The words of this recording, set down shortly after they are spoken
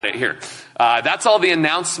Right here. That's all the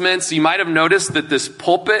announcements. You might have noticed that this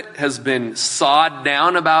pulpit has been sawed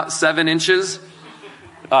down about 7 inches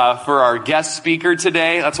for our guest speaker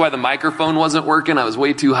today. That's why the microphone wasn't working. I was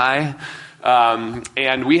way too high.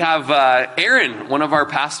 And we have Aaron, one of our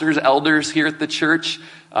pastors, elders here at the church,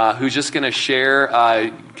 who's just going to share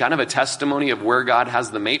kind of a testimony of where God has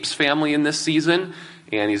the Mapes family in this season.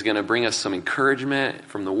 And he's going to bring us some encouragement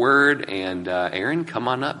from the Word. And Aaron, come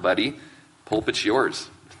on up, buddy. Pulpit's yours.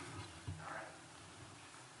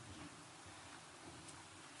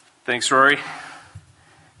 Thanks, Rory.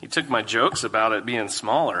 You took my jokes about it being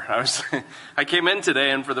smaller. I came in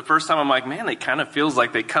today, and for the first time, I'm like, man, it kind of feels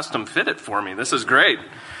like they custom fit it for me. This is great.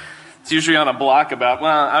 It's usually on a block about,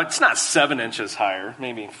 well, it's not 7 inches higher,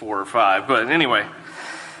 maybe 4 or 5. But anyway,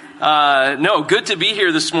 no, good to be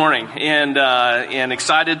here this morning, and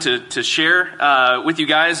excited to share with you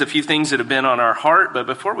guys a few things that have been on our heart. But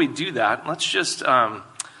before we do that, let's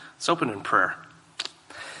open in prayer.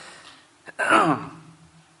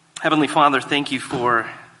 Heavenly Father, thank you for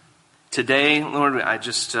today. Lord,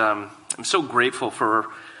 I'm so grateful for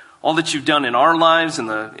all that you've done in our lives and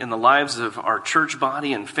in the lives of our church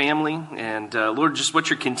body and family. And Lord, just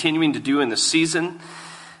what you're continuing to do in this season.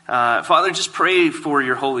 Father, just pray for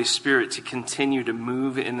your Holy Spirit to continue to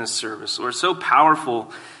move in this service. Lord, so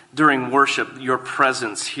powerful during worship, your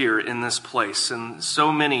presence here in this place. And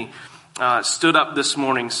so many stood up this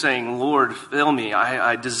morning saying, Lord, fill me.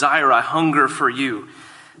 I desire, I hunger for you.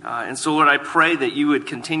 And so, Lord, I pray that you would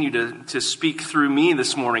continue to speak through me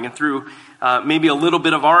this morning and through maybe a little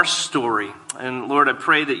bit of our story. And, Lord, I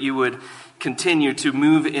pray that you would continue to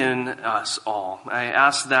move in us all. I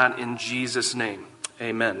ask that in Jesus' name.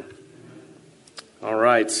 Amen. All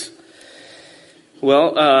right.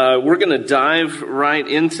 Well, we're going to dive right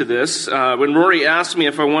into this. When Rory asked me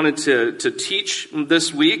if I wanted to teach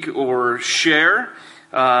this week or share,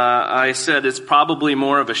 I said it's probably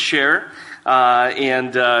more of a share.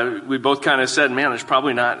 And we both kind of said, man,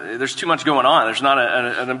 there's too much going on. There's not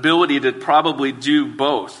an ability to probably do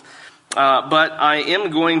both. But I am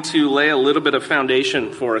going to lay a little bit of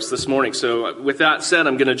foundation for us this morning. So with that said,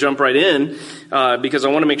 I'm going to jump right in because I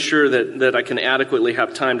want to make sure that I can adequately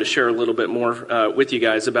have time to share a little bit more with you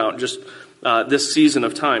guys about just this season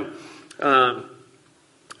of time.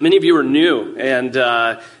 Many of you are new, and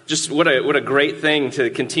just what a great thing to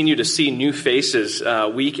continue to see new faces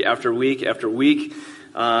week after week after week,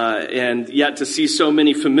 and yet to see so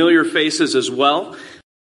many familiar faces as well.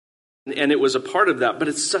 And it was a part of that, but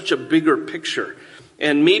it's such a bigger picture.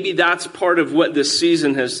 And maybe that's part of what this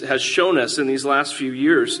season has shown us in these last few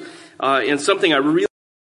years, and something I really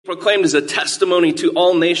proclaimed as a testimony to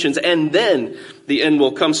all nations, and then the end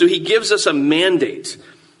will come. So he gives us a mandate.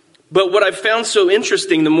 But what I've found so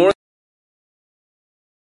interesting, the more a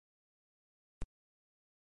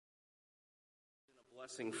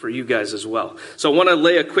blessing for you guys as well. So I want to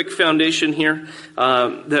lay a quick foundation here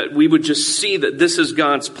that we would just see that this is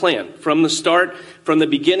God's plan. From the start, from the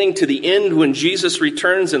beginning to the end, when Jesus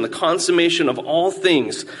returns and the consummation of all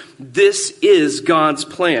things, this is God's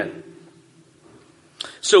plan.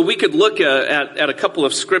 So we could look at a couple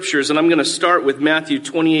of scriptures, and I'm going to start with Matthew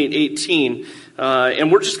 28:18.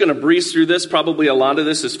 And we're just going to breeze through this. Probably a lot of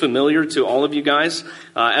this is familiar to all of you guys.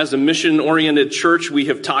 As a mission-oriented church, we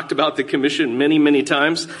have talked about the commission many, many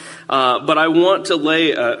times. But I want to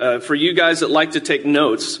lay, for you guys that like to take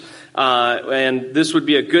notes, and this would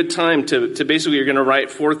be a good time to basically, you're going to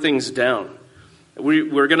write 4 things down.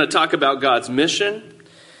 We're going to talk about God's mission.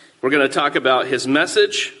 We're going to talk about his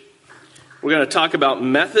message. We're going to talk about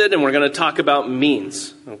method, and we're going to talk about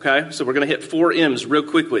means. Okay? So we're going to hit 4 M's real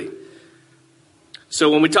quickly. So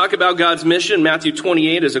when we talk about God's mission, Matthew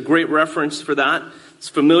 28 is a great reference for that. It's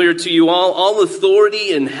familiar to you all. All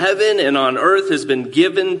authority in heaven and on earth has been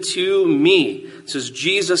given to me. This is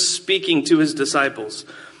Jesus speaking to his disciples.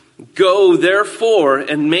 Go, therefore,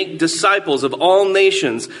 and make disciples of all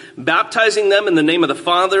nations, baptizing them in the name of the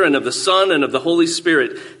Father and of the Son and of the Holy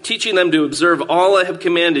Spirit, teaching them to observe all I have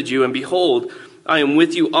commanded you. And behold, I am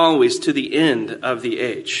with you always to the end of the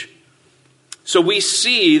age. So we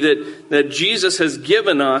see that Jesus has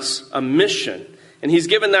given us a mission, and he's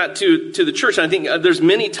given that to the church. And I think there's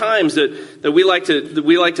many times that we like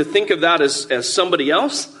to think of that as somebody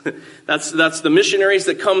else. That's the missionaries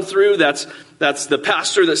that come through. That's the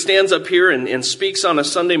pastor that stands up here and speaks on a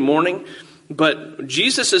Sunday morning. But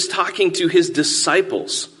Jesus is talking to his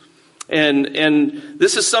disciples. And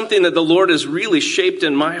this is something that the Lord has really shaped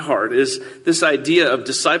in my heart, is this idea of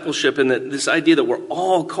discipleship, and this idea that we're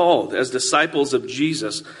all called as disciples of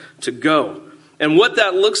Jesus to go. And what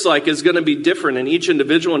that looks like is going to be different in each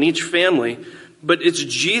individual and each family. but it's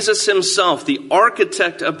Jesus himself, the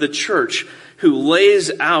architect of the church, who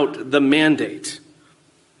lays out the mandate.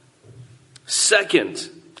 Second,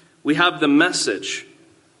 we have the message.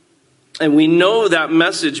 And we know that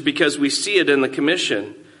message because we see it in the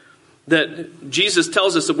commission, that Jesus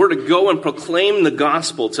tells us that we're to go and proclaim the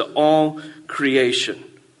gospel to all creation.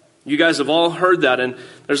 You guys have all heard that, and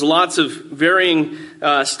there's lots of varying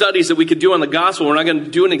studies that we could do on the gospel. We're not going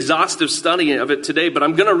to do an exhaustive study of it today, but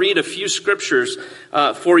I'm going to read a few scriptures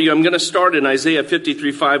for you. I'm going to start in Isaiah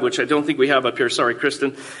 53:5, which I don't think we have up here. Sorry,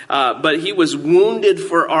 Kristen. But he was wounded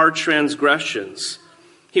for our transgressions.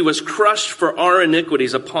 He was crushed for our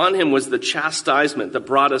iniquities. Upon him was the chastisement that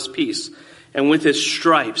brought us peace, and with his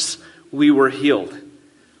stripes we were healed.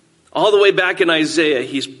 All the way back in Isaiah,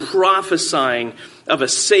 he's prophesying of a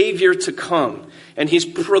Savior to come. And he's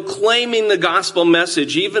proclaiming the gospel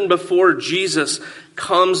message even before Jesus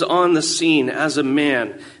comes on the scene as a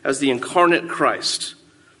man, as the incarnate Christ.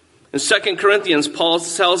 In 2 Corinthians, Paul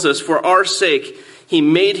tells us, for our sake, he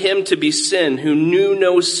made him to be sin who knew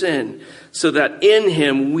no sin, so that in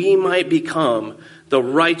him we might become the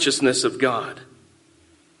righteousness of God.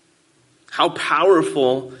 How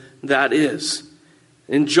powerful that is.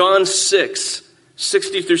 In John 6,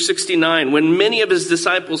 60 through 69, when many of his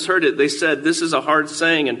disciples heard it, they said, this is a hard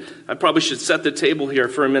saying, and I probably should set the table here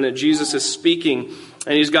for a minute. Jesus is speaking,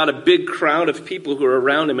 and he's got a big crowd of people who are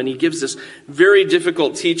around him, and he gives this very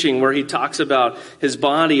difficult teaching where he talks about his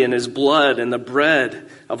body and his blood and the bread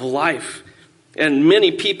of life. And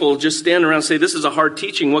many people just stand around and say, this is a hard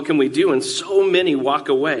teaching, what can we do? And so many walk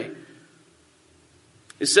away.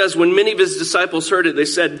 It says, when many of his disciples heard it, they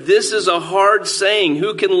said, this is a hard saying.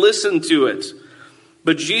 Who can listen to it?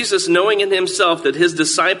 But Jesus, knowing in himself that his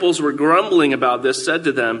disciples were grumbling about this, said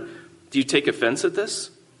to them, do you take offense at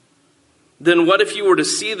this? Then what if you were to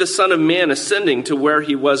see the Son of Man ascending to where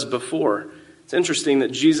he was before? It's interesting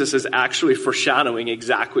that Jesus is actually foreshadowing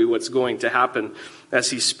exactly what's going to happen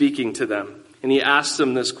as he's speaking to them. And he asks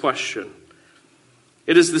them this question.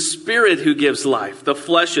 It is the Spirit who gives life. The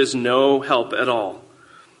flesh is no help at all.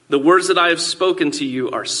 The words that I have spoken to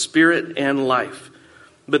you are spirit and life.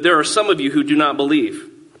 But there are some of you who do not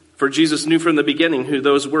believe. For Jesus knew from the beginning who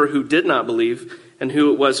those were who did not believe and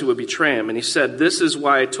who it was who would betray him. And he said, this is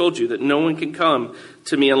why I told you that no one can come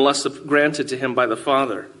to me unless granted to him by the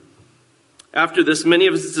Father. After this, many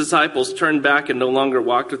of his disciples turned back and no longer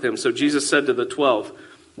walked with him. So Jesus said to the 12,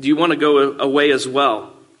 do you want to go away as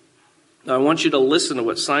well? Now, I want you to listen to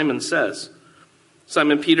what Simon says.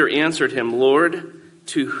 Simon Peter answered him, Lord,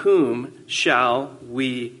 to whom shall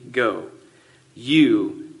we go?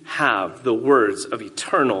 You have the words of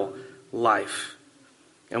eternal life.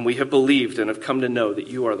 And we have believed and have come to know that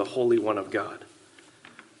you are the Holy One of God.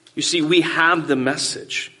 You see, we have the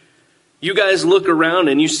message. You guys look around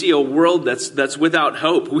and you see a world that's without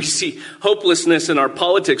hope. We see hopelessness in our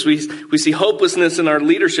politics. We see hopelessness in our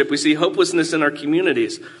leadership. We see hopelessness in our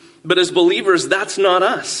communities. But as believers, that's not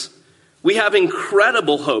us. We have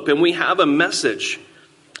incredible hope and we have a message.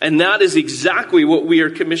 And that is exactly what we are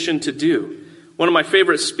commissioned to do. One of my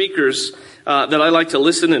favorite speakers that I like to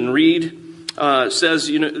listen and read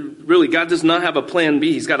says, really, God does not have a plan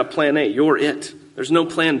B. He's got a plan A. You're it. There's no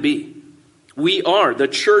plan B. We are. The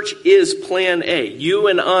church is plan A. You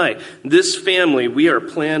and I, this family, we are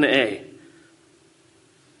plan A.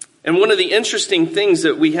 And one of the interesting things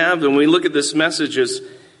that we have when we look at this message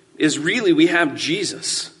is really we have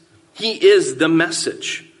Jesus. He is the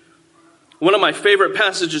message. One of my favorite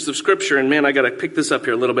passages of Scripture, and man, I got to pick this up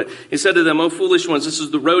here a little bit. He said to them, "O foolish ones, this is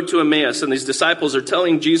the road to Emmaus." And these disciples are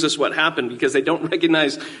telling Jesus what happened because they don't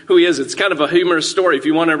recognize who he is. It's kind of a humorous story. If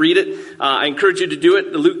you want to read it, I encourage you to do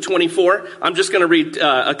it. Luke 24. I'm just going to read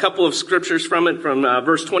a couple of scriptures from it, from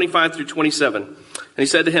verse 25 through 27. And he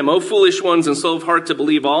said to him, "O foolish ones and slow of heart to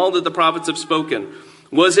believe all that the prophets have spoken.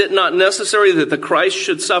 Was it not necessary that the Christ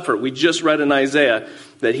should suffer?" We just read in Isaiah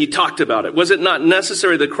that he talked about it. "Was it not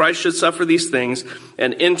necessary that Christ should suffer these things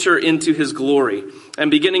and enter into his glory?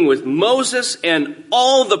 And beginning with Moses and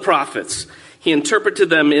all the prophets, he interpreted to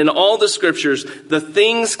them in all the scriptures the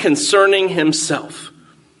things concerning himself."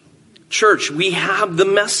 Church, we have the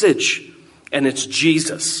message, and it's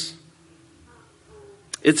Jesus.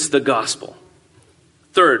 It's the gospel.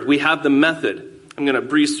 Third, we have the method. I'm going to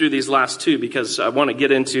breeze through these last two because I want to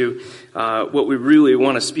get into what we really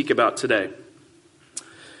want to speak about today.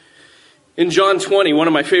 In John 20, one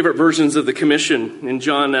of my favorite versions of the commission, in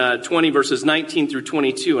John 20, verses 19 through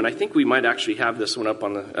 22, and I think we might actually have this one up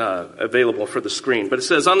on the available for the screen. But it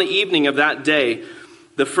says, "On the evening of that day,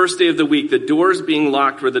 the first day of the week, the doors being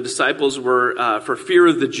locked where the disciples were for fear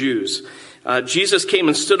of the Jews. Jesus came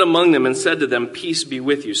and stood among them and said to them, "Peace be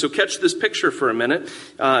with you." So catch this picture for a minute.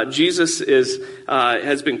 Jesus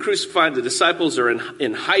has been crucified. The disciples are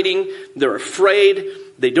in hiding. They're afraid.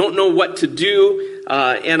 They don't know what to do.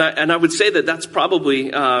 And I would say that that's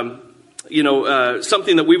probably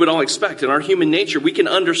something that we would all expect. In our human nature, we can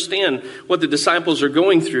understand what the disciples are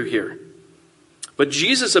going through here. But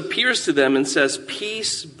Jesus appears to them and says,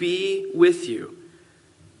 "Peace be with you."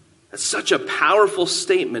 That's such a powerful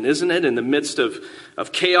statement, isn't it? In the midst of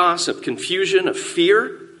chaos, of confusion, of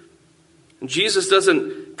fear. And Jesus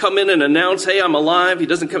doesn't come in and announce, "Hey, I'm alive."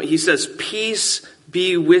 He says, "Peace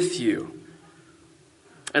be with you."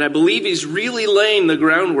 And I believe he's really laying the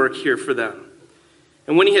groundwork here for them.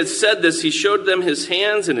 And when he had said this, he showed them his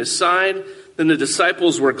hands and his side. Then the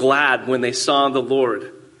disciples were glad when they saw the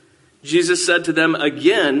Lord. Jesus said to them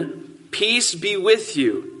again, "Peace be with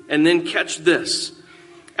you." And then catch this.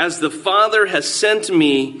 "As the Father has sent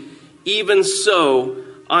me, even so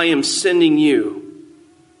I am sending you."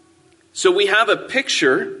 So we have a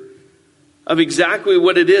picture of exactly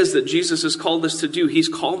what it is that Jesus has called us to do. He's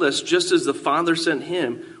called us just as the Father sent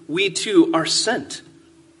him. We too are sent.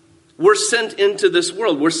 We're sent into this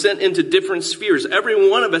world. We're sent into different spheres. Every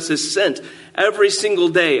one of us is sent every single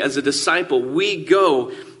day as a disciple. We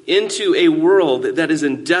go into a world that is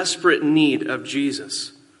in desperate need of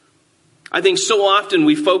Jesus. I think so often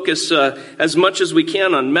we focus as much as we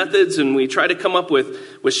can on methods, and we try to come up with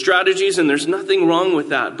strategies, and there's nothing wrong with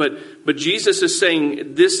that. But Jesus is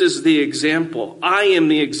saying, this is the example. I am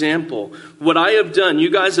the example. What I have done, you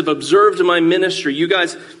guys have observed my ministry. You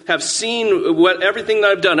guys have seen everything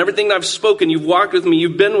that I've done, everything that I've spoken. You've walked with me.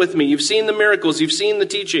 You've been with me. You've seen the miracles. You've seen the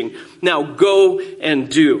teaching. Now go and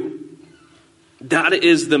do. That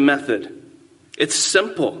is the method. It's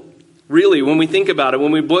simple. Really, when we think about it,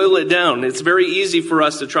 when we boil it down, it's very easy for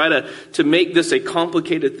us to try to make this a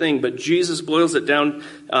complicated thing. But Jesus boils it down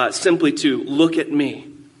simply to look at me.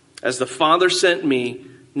 As the Father sent me,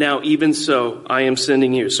 now even so I am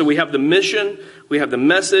sending you. So we have the mission, we have the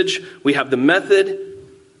message, we have the method.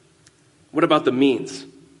 What about the means?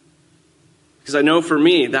 Because I know for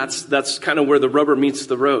me, that's kind of where the rubber meets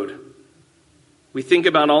the road. We think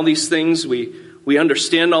about all these things, we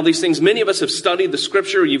understand all these things. Many of us have studied the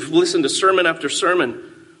scripture. You've listened to sermon after sermon.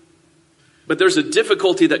 But there's a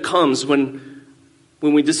difficulty that comes when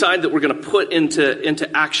we decide that we're going to put into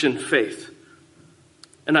action faith.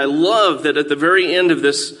 And I love that at the very end of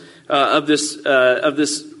this time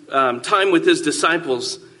with his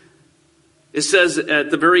disciples, it says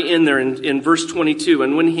at the very end there in verse 22,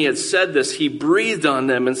 "And when he had said this, he breathed on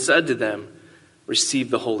them and said to them, 'Receive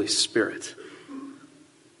the Holy Spirit.'"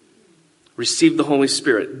 Receive the Holy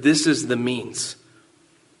Spirit. This is the means.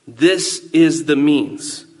 This is the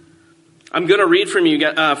means. I'm going to read for you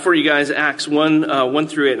guys Acts 1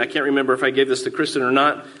 through 8. And I can't remember if I gave this to Kristen or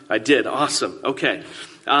not. I did. Awesome. Okay.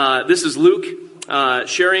 This is Luke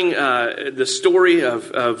sharing the story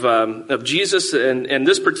of Jesus. And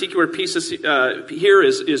this particular piece here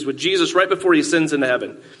is with Jesus right before he ascends into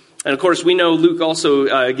heaven. And of course, we know Luke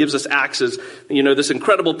also gives us Acts as, this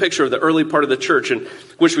incredible picture of the early part of the church. And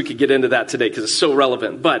wish we could get into that today because it's so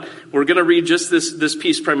relevant. But we're going to read just this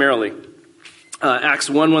piece primarily.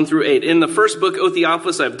 Acts 1 through 8. "In the first book, O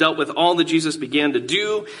Theophilus, I have dealt with all that Jesus began to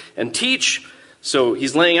do and teach." So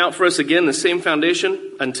he's laying out for us again the same foundation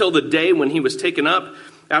until the day when he was taken up.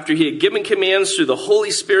 After he had given commands through the Holy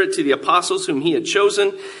Spirit to the apostles whom he had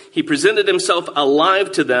chosen, he presented himself alive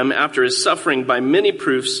to them after his suffering by many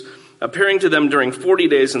proofs, appearing to them during 40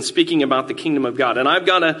 days and speaking about the kingdom of God. And I've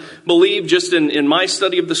got to believe, just in my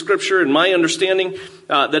study of the scripture and my understanding,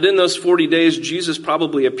 that in those 40 days, Jesus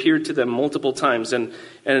probably appeared to them multiple times. And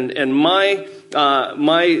my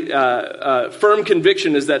firm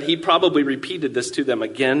conviction is that he probably repeated this to them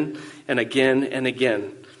again and again and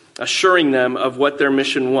again, assuring them of what their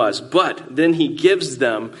mission was. But then he gives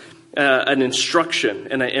them an instruction,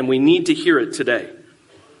 and we need to hear it today.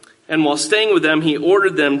 "And while staying with them, he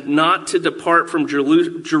ordered them not to depart from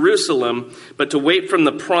Jerusalem, but to wait for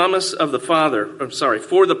the promise of the Father,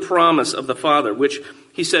 which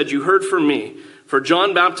he said, 'You heard from me. For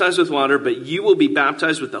John baptized with water, but you will be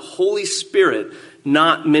baptized with the Holy Spirit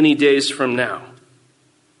not many days from now.'"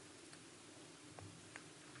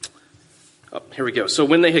 Oh, here we go. "So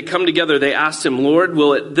when they had come together, they asked him, 'Lord,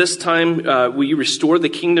 will you restore the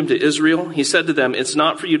kingdom to Israel?' He said to them, 'It's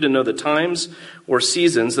not for you to know the times or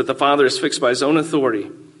seasons that the Father has fixed by his own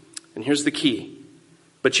authority.' And here's the key.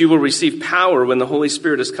 'But you will receive power when the Holy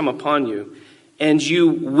Spirit has come upon you, and you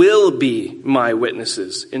will be my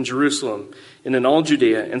witnesses in Jerusalem and in all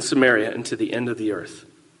Judea and Samaria and to the end of the earth.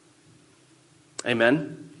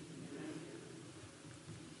 Amen?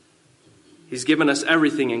 He's given us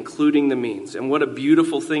everything, including the means. And what a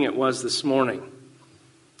beautiful thing it was this morning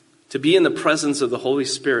to be in the presence of the Holy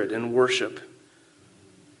Spirit and worship.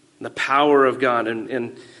 The power of God.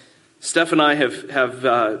 And Steph and I have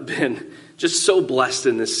been just so blessed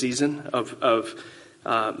in this season of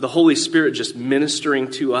the Holy Spirit just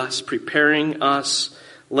ministering to us, preparing us,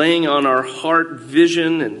 laying on our heart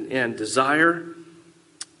vision and desire.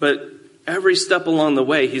 But every step along the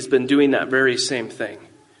way, he's been doing that very same thing.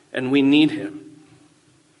 And we need him.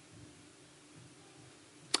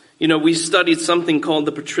 You know, we studied something called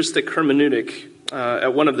the patristic hermeneutic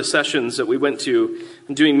at one of the sessions that we went to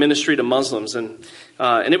doing ministry to Muslims. And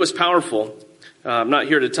it was powerful. I'm not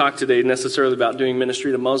here to talk today necessarily about doing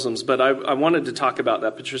ministry to Muslims, but I wanted to talk about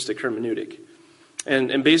that patristic hermeneutic.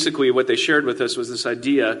 And basically what they shared with us was this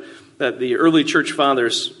idea that the early church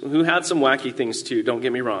fathers, who had some wacky things too, don't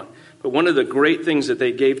get me wrong, but one of the great things that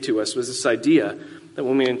they gave to us was this idea that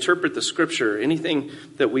when we interpret the Scripture, anything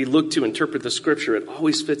that we look to interpret the Scripture, it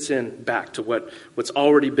always fits in back to what's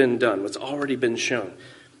already been done, what's already been shown.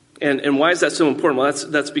 And why is that so important? Well,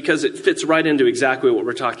 that's because it fits right into exactly what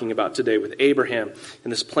we're talking about today with Abraham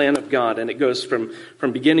and this plan of God, and it goes from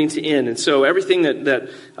beginning to end. And so everything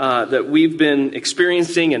that we've been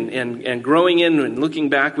experiencing and growing in and looking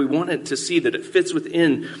back, we wanted to see that it fits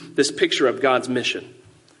within this picture of God's mission.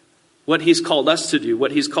 What he's called us to do,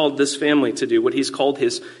 what he's called this family to do, what he's called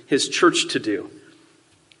his church to do.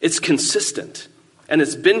 It's consistent. And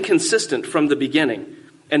it's been consistent from the beginning.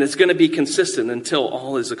 And it's going to be consistent until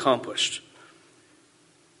all is accomplished.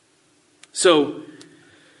 So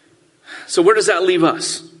where does that leave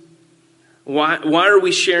us? Why are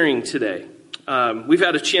we sharing today? We've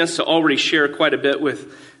had a chance to already share quite a bit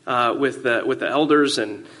with the elders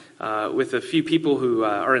and with a few people who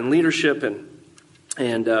are in leadership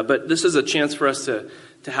but this is a chance for us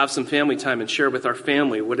to have some family time and share with our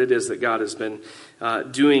family what it is that God has been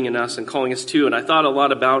doing in us and calling us to. And I thought a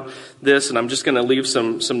lot about this, and I'm just going to leave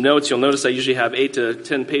some notes. You'll notice I usually have 8 to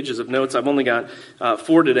 10 pages of notes. I've only got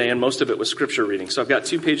 4 today, and most of it was scripture reading. So I've got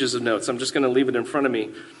 2 pages of notes. I'm just going to leave it in front of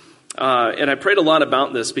me. And I prayed a lot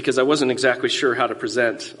about this because I wasn't exactly sure how to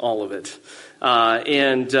present all of it.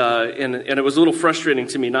 And it was a little frustrating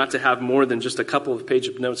to me not to have more than just a couple of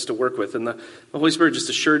pages of notes to work with. And the Holy Spirit just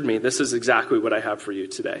assured me this is exactly what I have for you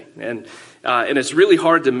today. And it's really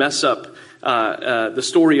hard to mess up the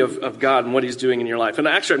story of God and what he's doing in your life. And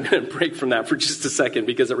actually, I'm going to break from that for just a second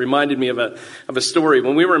because it reminded me of a story.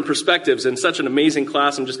 When we were in Perspectives, in such an amazing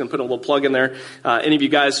class, I'm just going to put a little plug in there. Any of you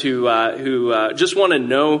guys who just want to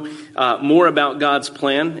know more about God's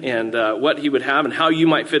plan and what he would have and how you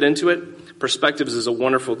might fit into it, Perspectives is a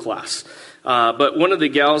wonderful class. But one of the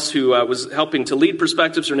gals who was helping to lead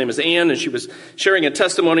Perspectives, her name is Ann, and she was sharing a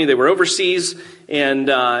testimony. They were overseas, and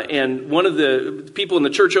one of the people in the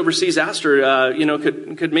church overseas asked her,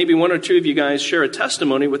 could maybe 1 or 2 of you guys share a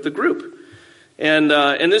testimony with the group? And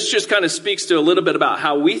this just kind of speaks to a little bit about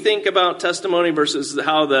how we think about testimony versus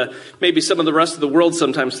how maybe some of the rest of the world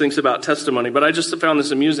sometimes thinks about testimony. But I just found this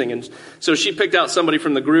amusing, and so she picked out somebody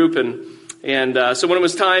from the group, and so when it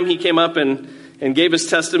was time, he came up and gave his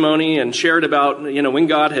testimony and shared about, when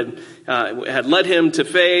God had led him to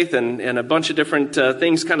faith and a bunch of different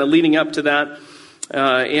things kind of leading up to that,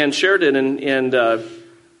 and shared it.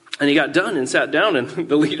 And he got done and sat down, and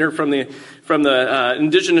the leader from the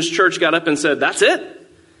indigenous church got up and said, "That's it."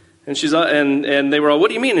 And and they were all, "What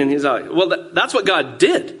do you mean?" And he's like, "Well, that's what God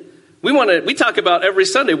did. We talk about every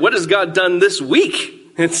Sunday, what has God done this week?"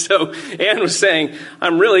 And so Ann was saying,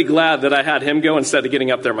 "I'm really glad that I had him go instead of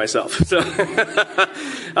getting up there myself." So,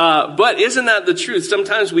 but isn't that the truth?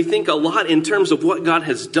 Sometimes we think a lot in terms of what God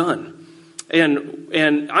has done.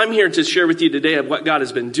 And I'm here to share with you today of what God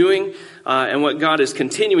has been doing and what God is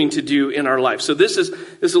continuing to do in our life. So this is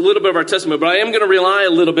a little bit of our testimony, but I am going to rely a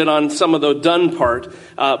little bit on some of the done part.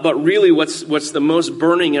 But really what's the most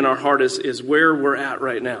burning in our heart is where we're at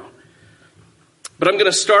right now. But I'm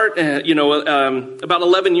going to start, about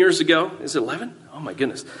 11 years ago. Is it 11? Oh, my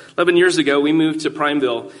goodness. 11 years ago, we moved to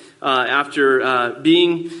Prineville after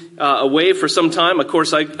being away for some time. Of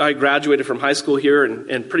course, I graduated from high school here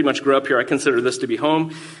and pretty much grew up here. I consider this to be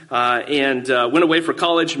home. And went away for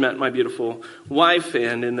college, met my beautiful wife.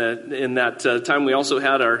 And in that time, we also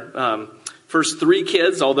had our first 3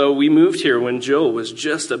 kids, although we moved here when Joe was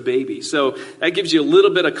just a baby. So that gives you a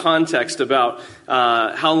little bit of context about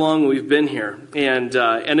how long we've been here. And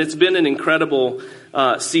it's been an incredible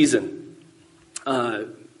season.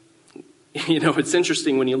 It's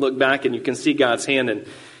interesting when you look back and you can see God's hand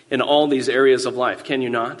in all these areas of life, can you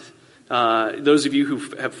not? Those of you who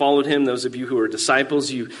have followed him, those of you who are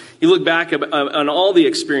disciples, you look back on all the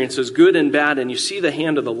experiences, good and bad, and you see the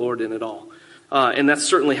hand of the Lord in it all. And that's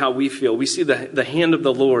certainly how we feel. We see the hand of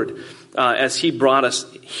the Lord as he brought us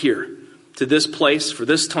here to this place, for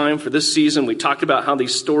this time, for this season. We talked about how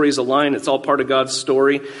these stories align. It's all part of God's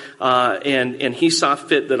story. And he saw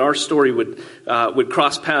fit that our story would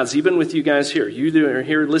cross paths, even with you guys here. You that are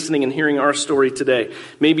here listening and hearing our story today.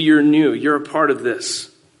 Maybe you're new. You're a part of this.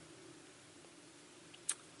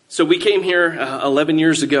 So we came here 11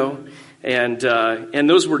 years ago, and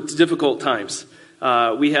those were difficult times.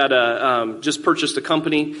 We had just purchased a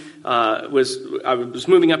company. I was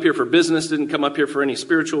moving up here for business. Didn't come up here for any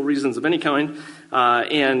spiritual reasons of any kind,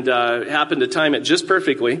 and happened to time it just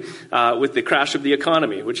perfectly with the crash of the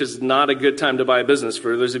economy, which is not a good time to buy a business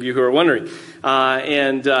for those of you who are wondering.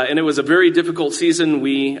 And it was a very difficult season.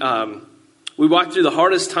 We walked through the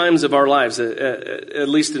hardest times of our lives, at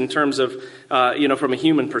least in terms of from a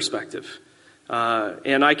human perspective.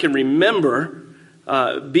 And I can remember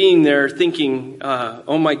being there thinking,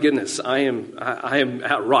 oh my goodness, I am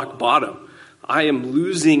at rock bottom. I am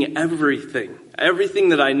losing everything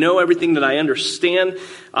that I know, everything that I understand.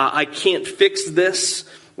 I can't fix this.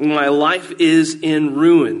 My life is in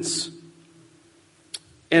ruins.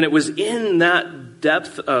 And it was in that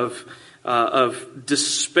depth of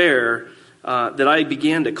despair that I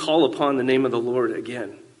began to call upon the name of the Lord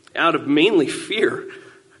again, out of mainly fear.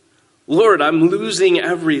 Lord, I'm losing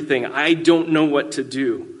everything. I don't know what to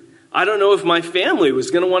do. I don't know if my family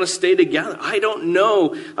was going to want to stay together. I don't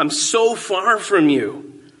know. I'm so far from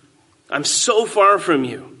you. I'm so far from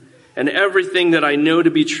you and everything that I know to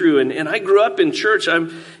be true. And I grew up in church. I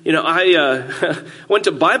went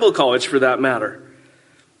to Bible college for that matter.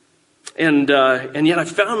 And yet I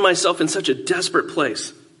found myself in such a desperate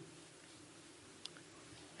place.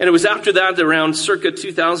 And it was after that, around circa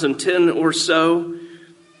 2010 or so,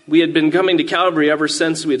 we had been coming to Calvary ever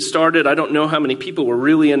since we had started. I don't know how many people were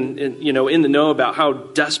really in the know about how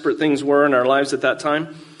desperate things were in our lives at that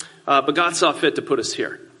time. But God saw fit to put us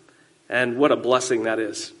here. And what a blessing that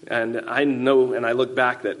is. And I know, and I look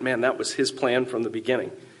back that, man, that was his plan from the beginning.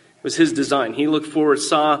 It was his design. He looked forward,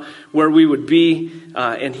 saw where we would be,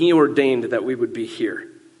 and he ordained that we would be here.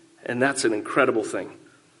 And that's an incredible thing.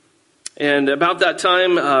 And about that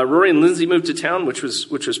time, Rory and Lindsay moved to town, which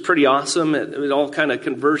was pretty awesome. It all kind of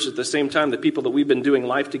converged at the same time. The people that we've been doing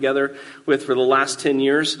life together with for the last 10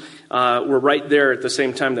 years were right there at the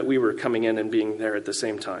same time that we were coming in and being there at the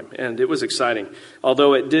same time. And it was exciting.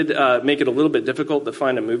 Although it did make it a little bit difficult to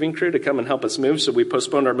find a moving crew to come and help us move, so we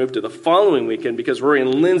postponed our move to the following weekend because Rory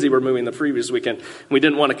and Lindsay were moving the previous weekend. We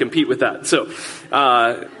didn't want to compete with that. So...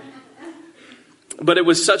 But it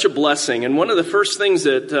was such a blessing. And one of the first things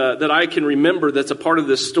that I can remember that's a part of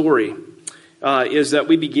this story is that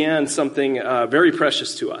we began something very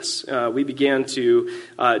precious to us. We began to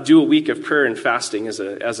do a week of prayer and fasting as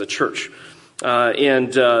a church.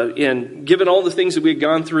 And given all the things that we had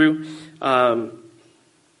gone through,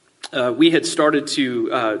 we had started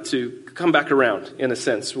to come back around, in a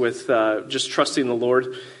sense, with just trusting the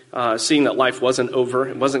Lord, seeing that life wasn't over,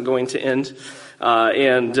 it wasn't going to end.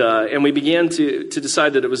 And we began to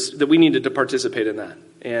decide that we needed to participate in that.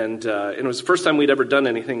 And it was the first time we'd ever done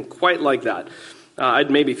anything quite like that. I'd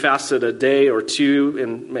maybe fasted a day or two,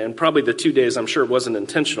 and probably the 2 days I'm sure wasn't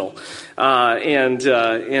intentional. And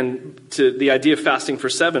to the idea of fasting for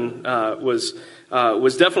 7 was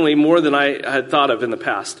definitely more than I had thought of in the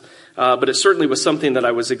past. But it certainly was something that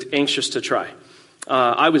I was anxious to try.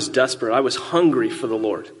 I was desperate. I was hungry for the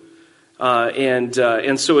Lord.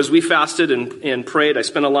 And so as we fasted and prayed, I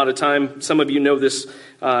spent a lot of time. Some of you know this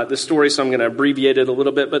story, so I'm going to abbreviate it a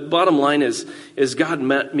little bit. But bottom line is God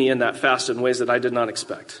met me in that fast in ways that I did not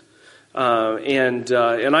expect. And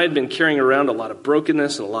I had been carrying around a lot of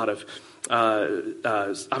brokenness and a lot of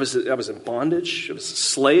I was in bondage. I was a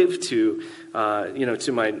slave to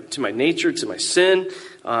my nature, to my sin.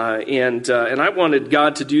 And I wanted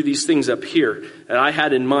God to do these things up here that I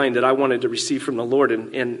had in mind that I wanted to receive from the Lord.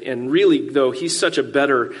 And really, though, He's such a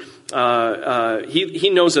better, He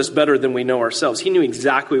knows us better than we know ourselves. He knew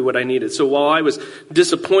exactly what I needed. So while I was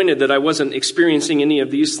disappointed that I wasn't experiencing any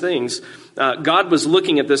of these things, God was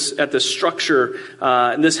looking at this structure,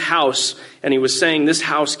 this house, and He was saying, this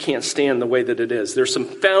house can't stand the way that it is. There's some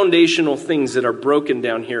foundational things that are broken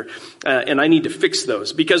down here, and I need to fix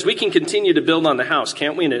those. Because we can continue to build on the house,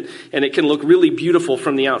 can't we? And it can look really beautiful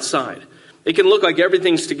from the outside. It can look like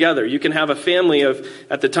everything's together. You can have a family of,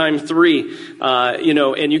 at the time, 3,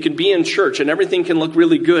 and you can be in church and everything can look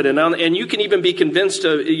really good. And you can even be convinced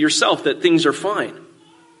of yourself that things are fine.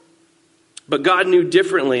 But God knew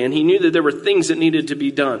differently, and he knew that there were things that needed to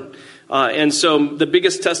be done. And so the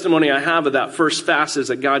biggest testimony I have of that first fast is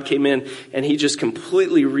that God came in and he just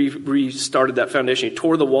completely restarted that foundation. He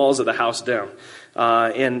tore the walls of the house down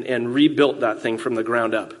and rebuilt that thing from the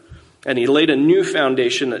ground up. And he laid a new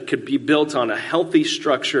foundation that could be built on a healthy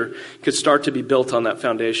structure, could start to be built on that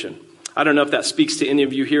foundation. I don't know if that speaks to any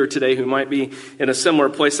of you here today who might be in a similar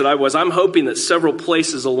place that I was. I'm hoping that several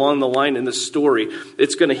places along the line in this story,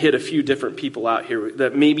 it's going to hit a few different people out here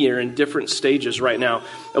that maybe are in different stages right now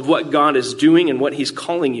of what God is doing and what he's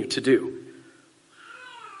calling you to do.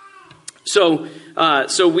 So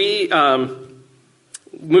we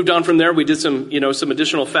moved on from there. We did some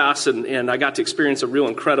additional fasts, and I got to experience a real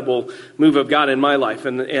incredible move of God in my life.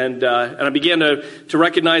 And I began to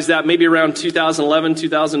recognize that maybe around 2011,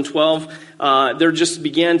 2012, there just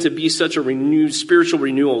began to be such a spiritual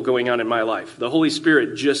renewal going on in my life. The Holy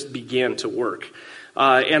Spirit just began to work.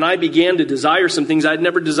 And I began to desire some things I'd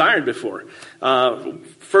never desired before.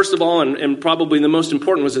 First of all, and probably the most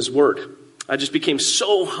important, was his word. I just became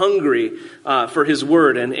so hungry for his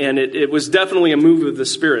word, and it was definitely a move of the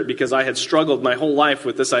Spirit, because I had struggled my whole life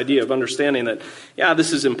with this idea of understanding that,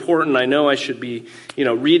 this is important. I know I should be,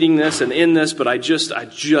 reading this and in this, but I just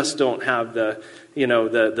don't have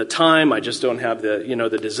the time. I just don't have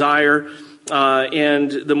the desire.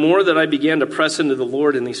 And the more that I began to press into the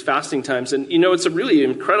Lord in these fasting times, and it's a really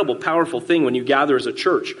incredible, powerful thing when you gather as a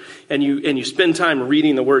church and you spend time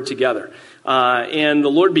reading the Word together. And the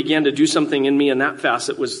Lord began to do something in me in that fast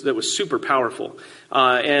that was super powerful.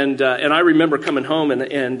 And I remember coming home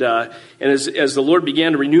and as the Lord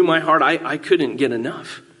began to renew my heart, I couldn't get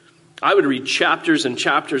enough. I would read chapters and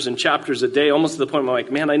chapters and chapters a day, almost to the point where I'm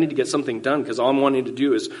like, man, I need to get something done, because all I'm wanting to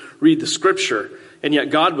do is read the Scripture. And yet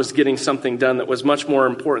God was getting something done that was much more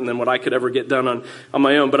important than what I could ever get done on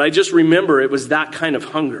my own. But I just remember it was that kind of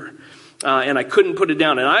hunger. And I couldn't put it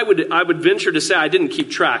down. And I would venture to say, I didn't keep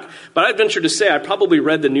track, but I'd venture to say I probably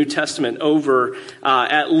read the New Testament over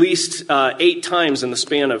at least 8 times in the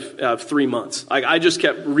span of 3 months. I just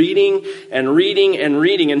kept reading and reading and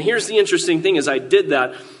reading. And here's the interesting thing: as I did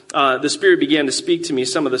that, the Spirit began to speak to me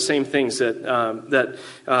some of the same things that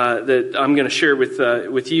I'm going to share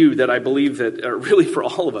with you, that I believe that are really for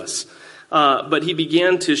all of us. But he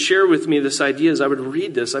began to share with me this idea. As I would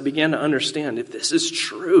read this, I began to understand, if this is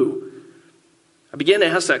true, I began to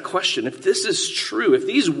ask that question. If this is true, if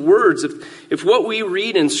these words, if what we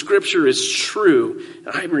read in Scripture is true,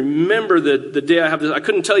 and I remember the day I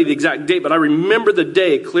couldn't tell you the exact date, but I remember the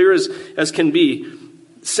day clear as can be,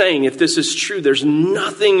 saying, if this is true, there's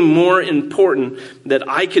nothing more important that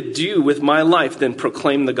I could do with my life than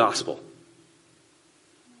proclaim the gospel.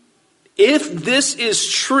 If this is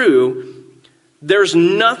true, there's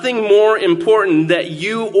nothing more important that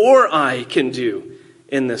you or I can do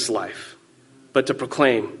in this life but to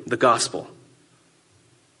proclaim the gospel.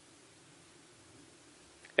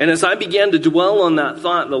 And as I began to dwell on that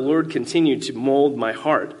thought, the Lord continued to mold my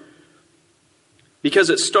heart, because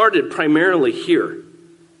it started primarily here,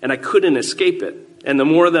 and I couldn't escape it. And the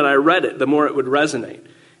more that I read it, the more it would resonate.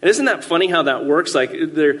 And isn't that funny how that works? Like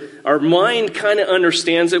our mind kind of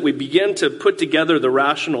understands it. We begin to put together the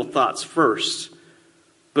rational thoughts first.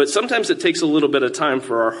 But sometimes it takes a little bit of time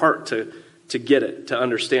for our heart to get it, to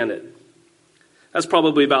understand it. That's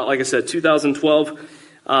probably about, like I said, 2012.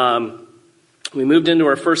 We moved into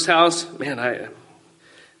our first house. Man,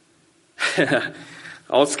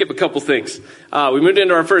 I'll skip a couple things. We moved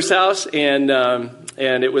into our first house, and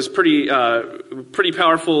it was pretty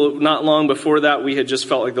powerful. Not long before that, we had just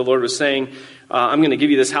felt like the Lord was saying, I'm going to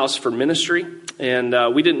give you this house for ministry.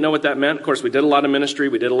 And we didn't know what that meant. Of course, we did a lot of ministry.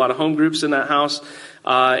 We did a lot of home groups in that house.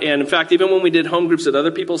 And in fact, even when we did home groups at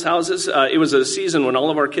other people's houses, it was a season when all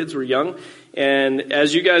of our kids were young. And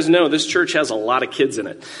as you guys know, this church has a lot of kids in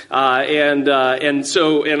it. And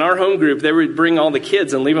so in our home group, they would bring all the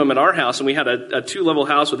kids and leave them at our house. And we had a 2-level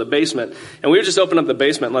house with a basement. And we would just open up the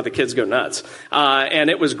basement and let the kids go nuts. And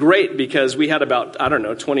it was great because we had about,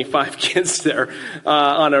 25 kids there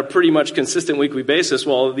on a pretty much consistent weekly basis,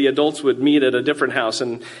 while the adults would meet at a different house.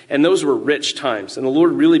 And those were rich times. And the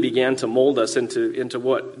Lord really began to mold us into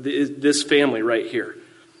what this family right here.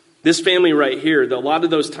 This family right here, a lot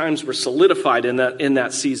of those times were solidified in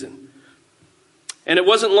that season. And it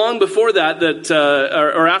wasn't long before that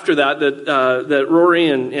or after that Rory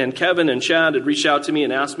and Kevin and Chad had reached out to me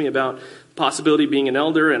and asked me about possibility of being an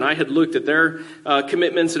elder, and I had looked at their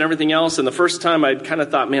commitments and everything else, and the first time I kind of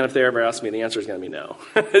thought, man, if they ever ask me, the answer is going to be no.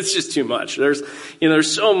 It's just too much. There's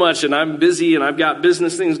so much, and I'm busy, and I've got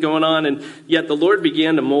business things going on, and yet the Lord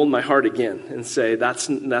began to mold my heart again and say, that's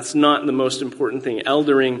not the most important thing.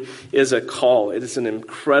 Eldering is a call. It is an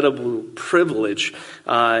incredible privilege,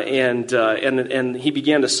 and He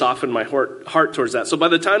began to soften my heart towards that. So by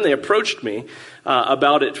the time they approached me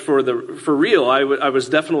about it for real, I was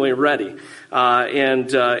definitely ready.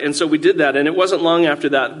 And so we did that, and it wasn't long after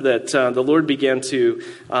that the Lord began to,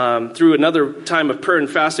 through another time of prayer and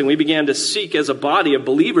fasting, we began to seek as a body of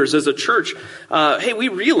believers, as a church, hey, we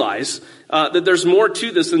realize that there's more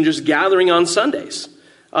to this than just gathering on Sundays.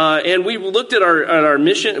 And we looked at our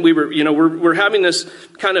mission. We're having this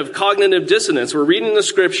kind of cognitive dissonance. We're reading the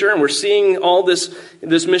scripture and we're seeing all this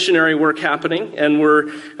missionary work happening, and we're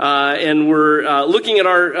looking at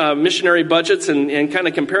our missionary budgets and kind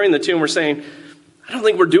of comparing the two, and we're saying, I don't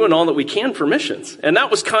think we're doing all that we can for missions. And that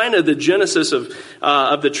was kind of the genesis of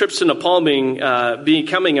the trips to Nepal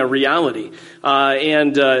becoming a reality.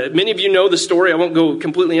 And many of you know the story. I won't go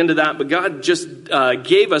completely into that, but God just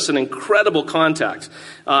gave us an incredible contact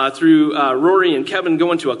through Rory and Kevin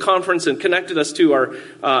going to a conference and connected us to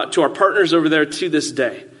our partners over there to this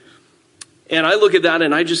day. And I look at that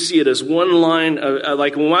and I just see it as one line.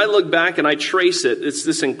 Like when I look back and I trace it, it's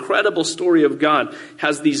this incredible story of God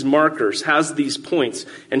has these markers, has these points.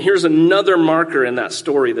 And here's another marker in that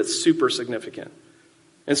story that's super significant.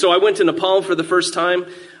 And so I went to Nepal for the first time.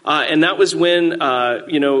 And that was when,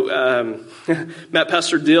 met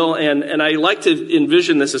Pastor Dill. And I like to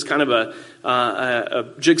envision this as kind of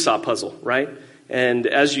a jigsaw puzzle, right? And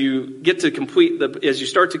as you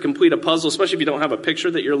start to complete a puzzle, especially if you don't have a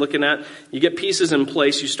picture that you're looking at, you get pieces in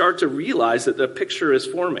place, you start to realize that the picture is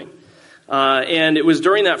forming. And it was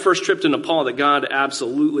during that first trip to Nepal that God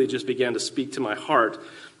absolutely just began to speak to my heart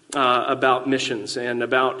about missions and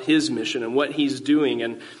about His mission and what He's doing,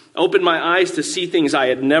 and opened my eyes to see things I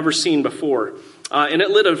had never seen before. And it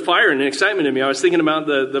lit a fire and an excitement in me. I was thinking about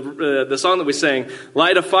the song that we sang,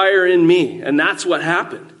 Light a Fire in Me, and that's what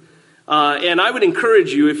happened. And I would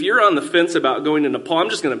encourage you, if you're on the fence about going to Nepal, I'm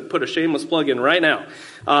just going to put a shameless plug in right now.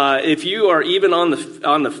 If you are even on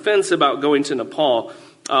the fence about going to Nepal,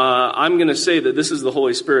 I'm going to say that this is the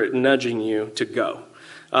Holy Spirit nudging you to go.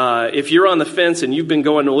 If you're on the fence and you've been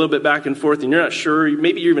going a little bit back and forth and you're not sure,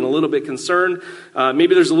 maybe you're even a little bit concerned,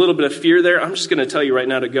 maybe there's a little bit of fear there, I'm just going to tell you right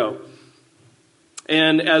now to go.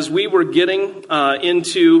 And as we were getting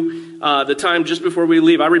into the time just before we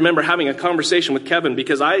leave, I remember having a conversation with Kevin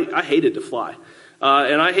because I hated to fly.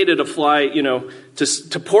 And I hated to fly,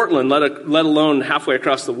 to Portland, let alone halfway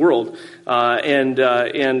across the world. And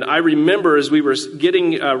I remember as we were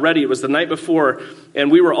getting ready, it was the night before, and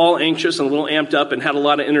we were all anxious and a little amped up and had a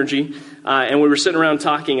lot of energy. And we were sitting around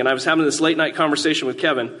talking, and I was having this late night conversation with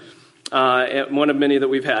Kevin, one of many that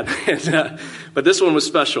we've had. But this one was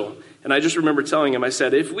special. And I just remember telling him, I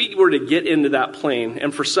said, if we were to get into that plane,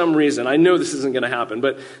 and for some reason, I know this isn't going to happen,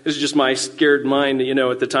 but this is just my scared mind,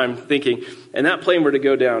 at the time thinking, and that plane were to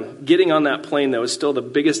go down, getting on that plane, that was still the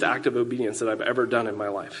biggest act of obedience that I've ever done in my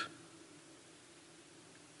life.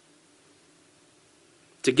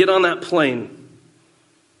 To get on that plane,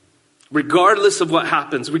 regardless of what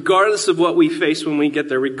happens, regardless of what we face when we get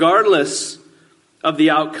there, regardless of the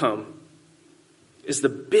outcome, is the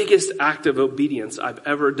biggest act of obedience I've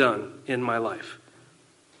ever done in my life.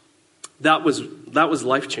 That was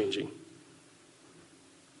life-changing.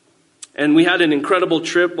 And we had an incredible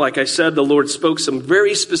trip. Like I said, the Lord spoke some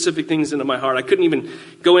very specific things into my heart. I couldn't even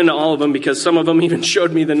go into all of them because some of them even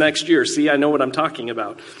showed me the next year. See, I know what I'm talking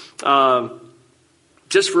about.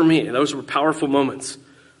 Just for me, those were powerful moments.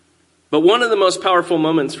 But one of the most powerful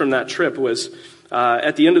moments from that trip was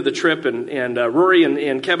at the end of the trip, and Rory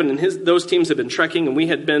and Kevin and those teams had been trekking, and we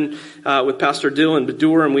had been with Pastor Dill and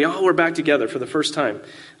Badur, and we all were back together for the first time.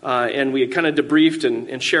 And we had kind of debriefed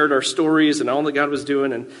and shared our stories and all that God was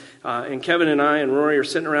doing. And Kevin and I and Rory are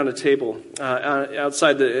sitting around a table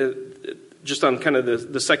outside just on kind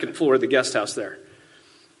of the second floor of the guest house there.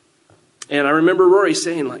 And I remember Rory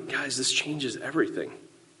saying, guys, this changes everything.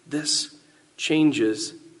 This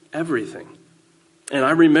changes everything. And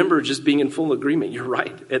I remember just being in full agreement. You're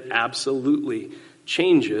right. It absolutely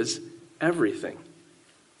changes everything.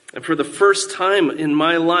 And for the first time in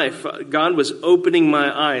my life, God was opening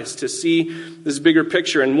my eyes to see this bigger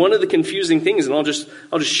picture. And one of the confusing things, and I'll just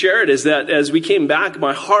share it, is that as we came back,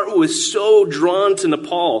 my heart was so drawn to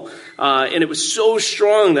Nepal. And it was so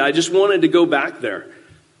strong that I just wanted to go back there.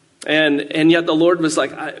 And yet the Lord was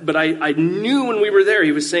like, I knew when we were there,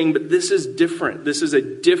 he was saying, but this is different. This is a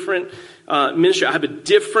different ministry. I have a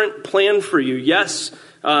different plan for you. Yes,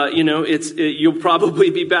 you'll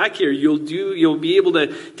probably be back here. You'll be able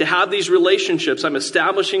to have these relationships. I'm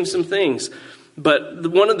establishing some things. But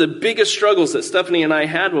one of the biggest struggles that Stephanie and I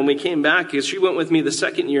had when we came back is she went with me the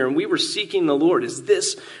second year and we were seeking the Lord. Is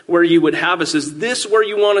this where you would have us? Is this where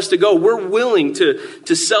you want us to go? We're willing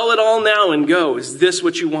to sell it all now and go. Is this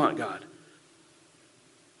what you want, God?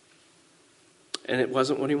 And it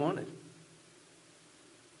wasn't what he wanted.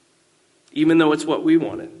 Even though it's what we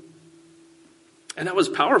wanted. And that was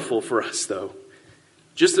powerful for us, though.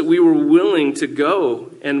 Just that we were willing to go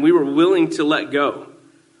and we were willing to let go.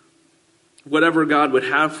 Whatever God would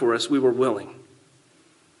have for us, we were willing.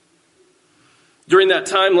 During that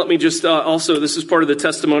time, let me just also, this is part of the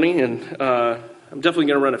testimony, and I'm definitely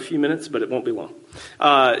going to run a few minutes, but it won't be long.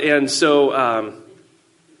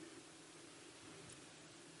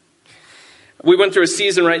 We went through a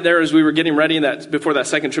season right there as we were getting ready before that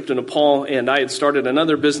second trip to Nepal, and I had started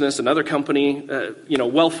another business, another company,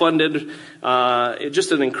 well-funded,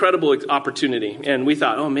 just an incredible opportunity. And we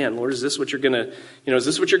thought, oh man, Lord, is this what you're gonna, is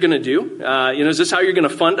this what you're gonna do? Is this how you're gonna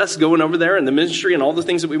fund us going over there in the ministry and all the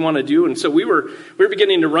things that we want to do? And so we were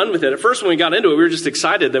beginning to run with it. At first, when we got into it, we were just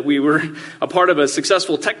excited that we were a part of a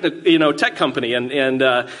successful tech company.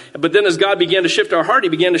 But then as God began to shift our heart,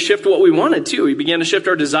 he began to shift what we wanted too. He began to shift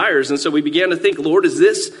our desires, and so we began to think, Lord, is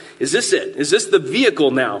this it? Is this the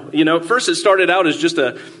vehicle now? At first it started out as just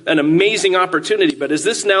an amazing opportunity, but is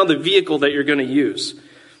this now the vehicle that you're going to use?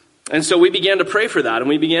 And so we began to pray for that, and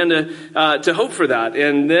we began to hope for that.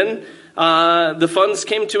 And then the funds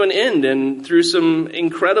came to an end, and through some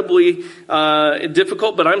incredibly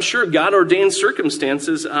difficult, but I'm sure God-ordained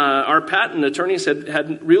circumstances, our patent attorneys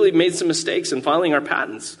had really made some mistakes in filing our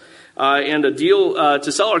patents. And a deal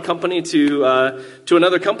to sell our company to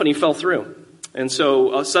another company fell through. And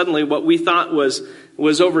so suddenly what we thought was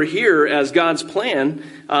over here as God's plan,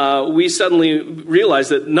 we suddenly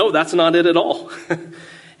realized that, no, that's not it at all.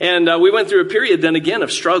 And we went through a period then again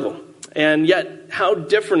of struggle. And yet how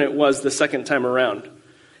different it was the second time around.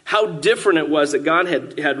 How different it was that God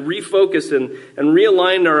had refocused and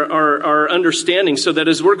realigned our understanding so that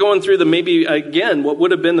as we're going through maybe again, what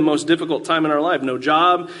would have been the most difficult time in our life, no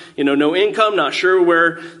job, no income, not sure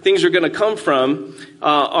where things are going to come from,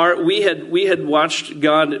 we had watched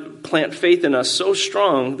God plant faith in us so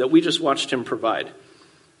strong that we just watched him provide.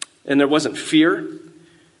 And there wasn't fear.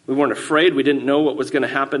 We weren't afraid. We didn't know what was going to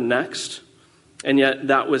happen next. And yet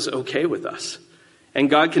that was okay with us. And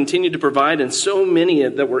God continued to provide, and so many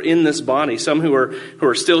that were in this body, some who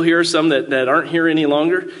are still here, some that aren't here any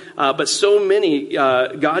longer, but so many,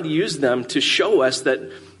 God used them to show us that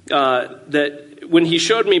when he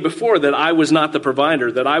showed me before that I was not the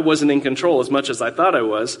provider, that I wasn't in control as much as I thought I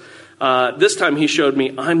was, this time he showed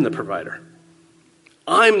me I'm the provider.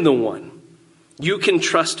 I'm the one. You can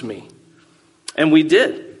trust me. And we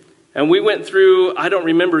did. And we went through, I don't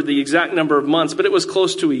remember the exact number of months, but it was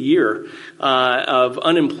close to a year of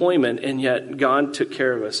unemployment, and yet God took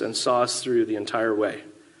care of us and saw us through the entire way.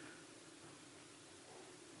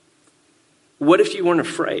 What if you weren't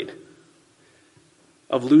afraid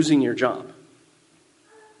of losing your job?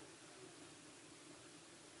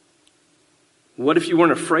 What if you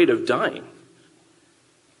weren't afraid of dying?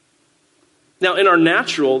 Now, in our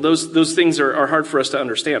natural, those things are hard for us to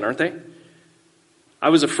understand, aren't they? I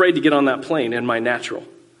was afraid to get on that plane in my natural.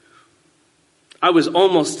 I was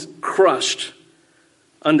almost crushed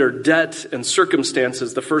under debt and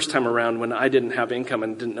circumstances the first time around when I didn't have income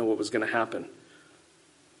and didn't know what was going to happen.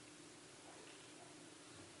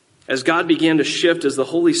 As God began to shift, as the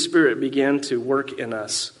Holy Spirit began to work in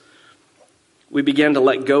us, we began to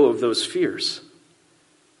let go of those fears.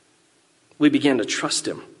 We began to trust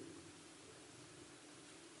him.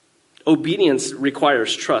 Obedience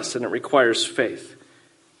requires trust, and it requires faith.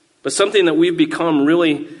 But something that we've become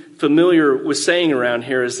really familiar with saying around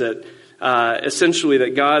here is that essentially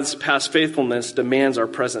that God's past faithfulness demands our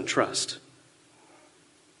present trust.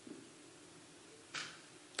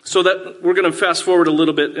 So that we're going to fast forward a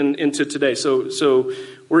little bit into today. So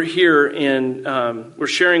we're here and we're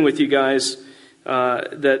sharing with you guys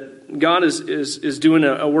that God is doing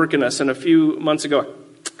a work in us. And a few months ago,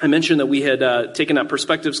 I mentioned that we had taken that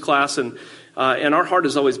perspectives class, and our heart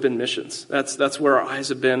has always been missions. That's where our eyes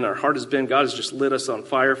have been, our heart has been. God has just lit us on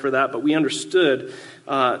fire for that. But we understood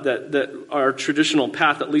that our traditional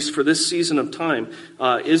path, at least for this season of time,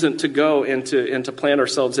 isn't to go and to plant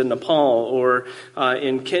ourselves in Nepal or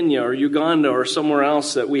in Kenya or Uganda or somewhere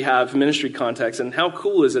else that we have ministry contacts. And how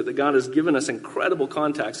cool is it that God has given us incredible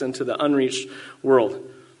contacts into the unreached world?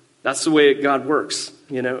 That's the way God works.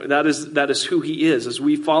 That is who he is. As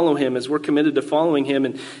we follow him, as we're committed to following him,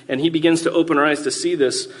 and he begins to open our eyes to see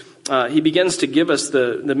this, he begins to give us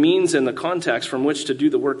the means and the context from which to do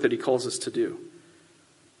the work that he calls us to do.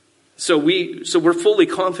 So we're fully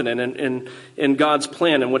confident in God's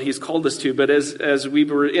plan and what he's called us to. But as we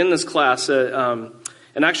were in this class,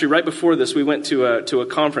 and actually right before this, we went to a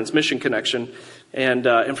conference, Mission Connection, and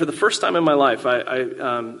for the first time in my life,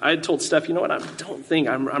 I had told Steph, you know what,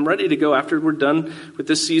 I'm ready to go after we're done with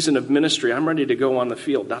this season of ministry. I'm ready to go on the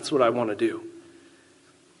field. That's what I want to do.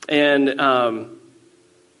 And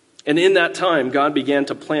in that time, God began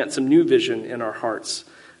to plant some new vision in our hearts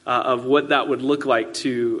of what that would look like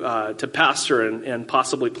to pastor and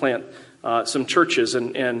possibly plant some churches.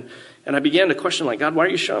 And I began to question, like, God, why are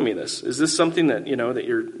you showing me this? Is this something that, that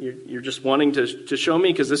you're just wanting to show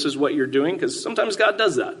me because this is what you're doing? Because sometimes God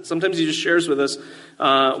does that. Sometimes he just shares with us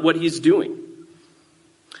what he's doing.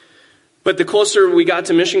 But the closer we got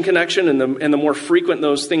to Mission Connection and the more frequent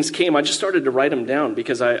those things came, I just started to write them down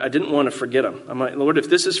because I didn't want to forget them. I'm like, Lord, if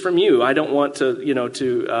this is from you, I don't want to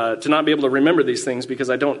not be able to remember these things because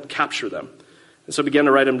I don't capture them. And so I began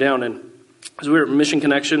to write them down. And as we were at Mission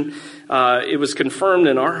Connection, it was confirmed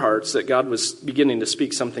in our hearts that God was beginning to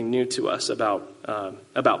speak something new to us about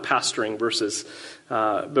pastoring versus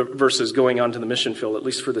going onto the mission field, at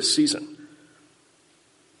least for this season.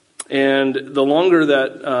 And the longer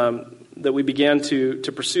that we began to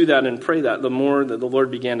pursue that and pray that, the more that the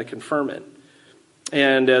Lord began to confirm it.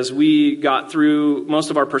 And as we got through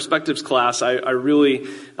most of our perspectives class, I really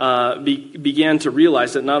began to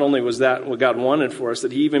realize that not only was that what God wanted for us,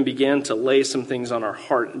 that he even began to lay some things on our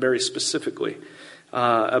heart very specifically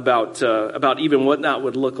about even what that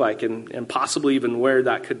would look like and possibly even where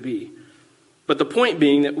that could be. But the point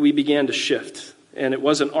being that we began to shift, and it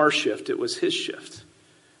wasn't our shift, it was his shift.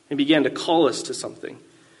 He began to call us to something.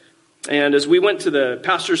 And as we went to the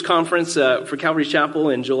pastors' conference for Calvary Chapel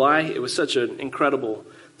in July, it was such an incredible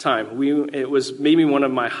time. It was maybe one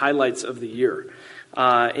of my highlights of the year.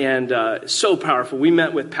 And so powerful. We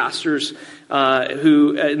met with pastors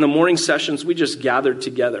who, in the morning sessions, we just gathered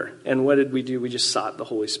together. And what did we do? We just sought the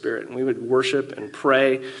Holy Spirit. And we would worship and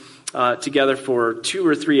pray together for 2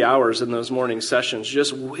 or 3 hours in those morning sessions,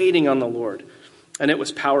 just waiting on the Lord. And it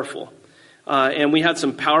was powerful. And we had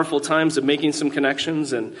some powerful times of making some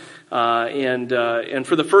connections, and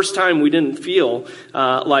for the first time, we didn't feel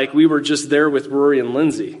like we were just there with Rory and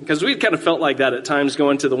Lindsay, because we kind of felt like that at times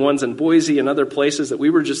going to the ones in Boise and other places, that we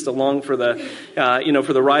were just along for the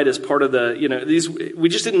for the ride as part of the these. We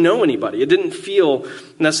just didn't know anybody. It didn't feel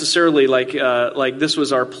necessarily like this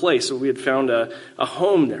was our place, so we had found a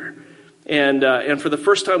home there, and for the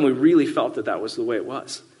first time, we really felt that was the way it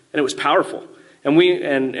was, and it was powerful. And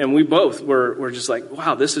we both were just like,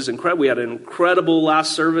 wow, this is incredible. We had an incredible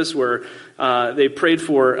last service where they prayed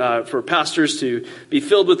for pastors to be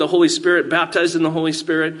filled with the Holy Spirit, baptized in the Holy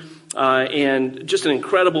Spirit, and just an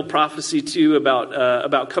incredible prophecy too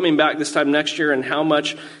about coming back this time next year and how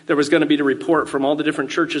much there was going to be to report from all the different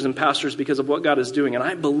churches and pastors because of what God is doing. And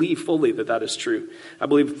I believe fully that is true. I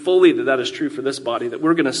believe fully that is true for this body, that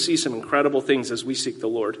we're going to see some incredible things as we seek the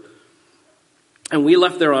Lord. And we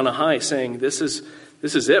left there on a high saying, this is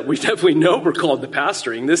it. We definitely know we're called to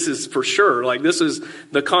pastoring. This is for sure. Like, this is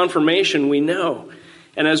the confirmation we know.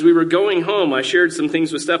 And as we were going home, I shared some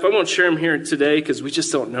things with Steph. I won't share them here today because we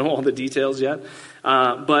just don't know all the details yet.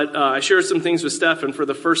 But I shared some things with Steph, and for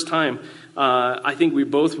the first time, I think we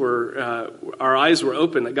both our eyes were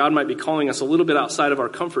open that God might be calling us a little bit outside of our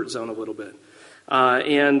comfort zone a little bit.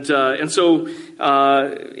 And so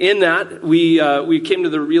in that, we came to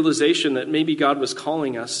the realization that maybe God was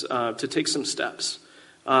calling us to take some steps.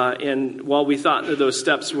 And while we thought that those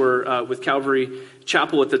steps were with Calvary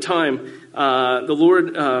Chapel at the time, the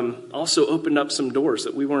Lord also opened up some doors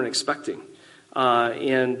that we weren't expecting.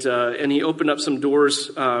 And he opened up some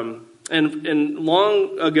doors. And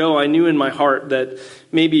long ago, I knew in my heart that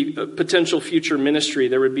maybe a potential future ministry,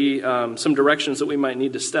 there would be some directions that we might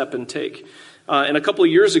need to step and take. And a couple of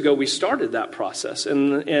years ago, we started that process,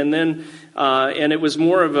 and then it was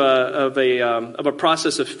more of a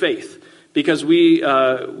process of faith, because we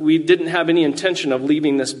didn't have any intention of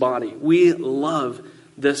leaving this body. We love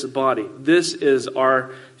this body. This is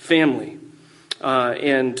our family,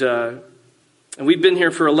 and we've been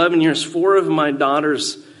here for 11 years. 4 of my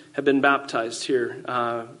daughters have been baptized here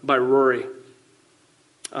by Rory.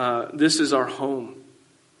 This is our home.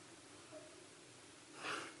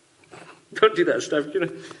 Don't do that stuff.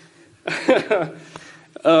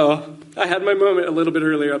 Oh, I had my moment a little bit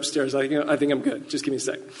earlier upstairs. I think I'm good. Just give me a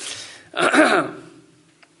sec.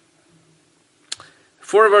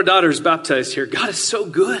 4 of our daughters baptized here. God is so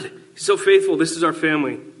good. He's so faithful. This is our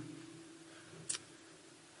family.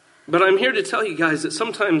 But I'm here to tell you guys that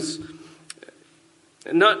sometimes,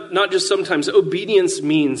 not just sometimes, obedience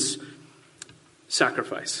means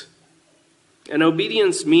sacrifice. And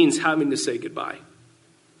obedience means having to say goodbye.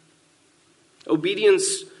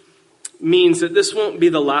 Obedience means that this won't be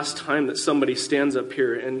the last time that somebody stands up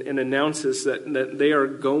here and announces that they are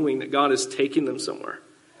going, that God is taking them somewhere.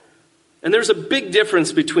 And there's a big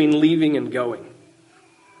difference between leaving and going.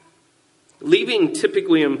 Leaving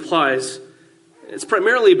typically implies, it's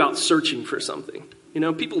primarily about searching for something.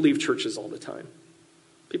 People leave churches all the time.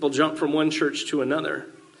 People jump from one church to another.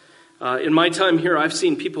 In my time here, I've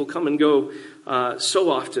seen people come and go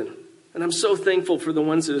so often. And I'm so thankful for the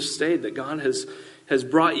ones that have stayed, that God has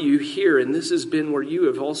brought you here. And this has been where you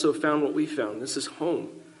have also found what we found. This is home.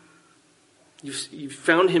 You've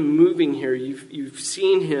found him moving here. You've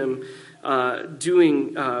seen him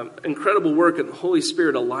doing incredible work, and the Holy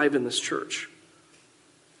Spirit alive in this church.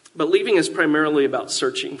 But leaving is primarily about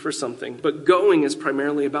searching for something. But going is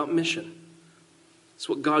primarily about mission. It's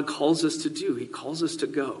what God calls us to do. He calls us to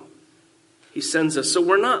go. He sends us. So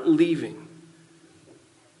we're not leaving,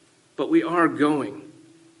 but we are going.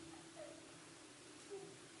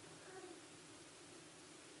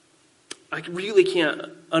 I really can't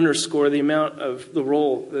underscore the amount of the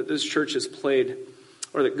role that this church has played,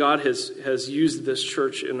 or that God has used this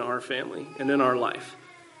church in our family and in our life.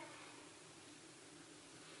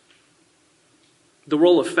 The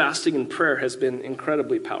role of fasting and prayer has been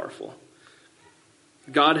incredibly powerful.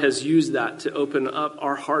 God has used that to open up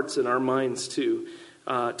our hearts and our minds to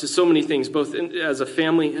so many things, both as a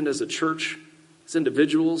family and as a church, as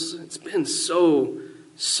individuals. It's been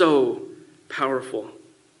so powerful.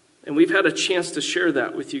 And we've had a chance to share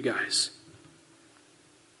that with you guys.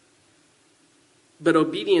 But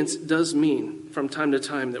obedience does mean, from time to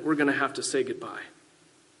time, that we're going to have to say goodbye.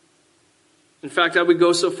 In fact, I would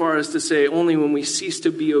go so far as to say only when we cease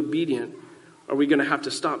to be obedient are we going to have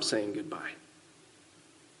to stop saying goodbye.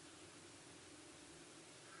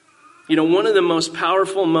 One of the most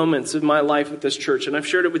powerful moments of my life at this church, and I've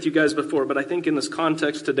shared it with you guys before, but I think in this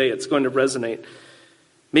context today it's going to resonate,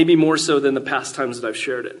 maybe more so than the past times that I've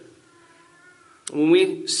shared it. When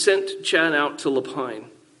we sent Chad out to La Pine,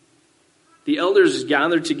 the elders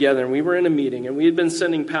gathered together and we were in a meeting, and we had been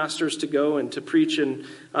sending pastors to go and to preach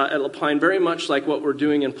at La Pine, very much like what we're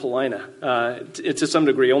doing in Paulina, to some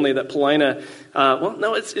degree, only that Paulina,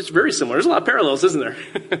 it's very similar. There's a lot of parallels, isn't there?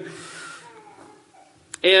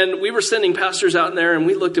 And we were sending pastors out in there, and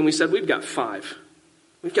we looked and we said, we've got 5.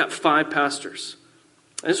 We've got 5 pastors.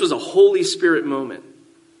 And this was a Holy Spirit moment.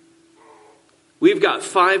 We've got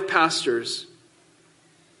 5 pastors,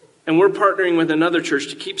 and we're partnering with another church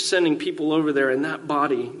to keep sending people over there, and that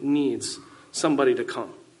body needs somebody to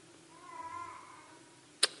come.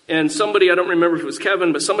 And somebody, I don't remember if it was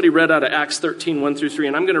Kevin, but somebody read out of Acts 13, 1-3,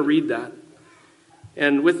 and I'm going to read that.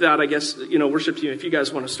 And with that, I guess, worship team, if you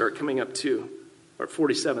guys want to start coming up too. Or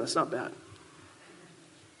 47, that's not bad.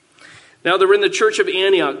 Now there were in the church of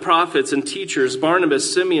Antioch prophets and teachers,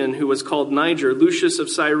 Barnabas, Simeon, who was called Niger, Lucius of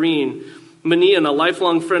Cyrene, Manaen, a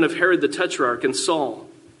lifelong friend of Herod the Tetrarch, and Saul.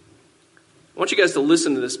 I want you guys to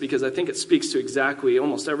listen to this because I think it speaks to exactly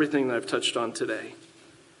almost everything that I've touched on today.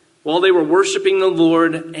 While they were worshiping the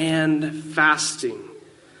Lord and fasting,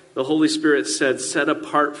 the Holy Spirit said, "Set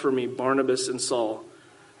apart for me Barnabas and Saul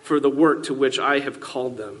for the work to which I have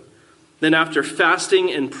called them." Then after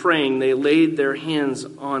fasting and praying, they laid their hands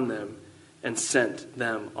on them and sent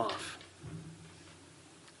them off.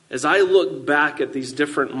 As I look back at these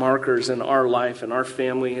different markers in our life and our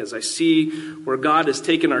family, as I see where God has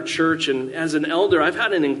taken our church, and as an elder, I've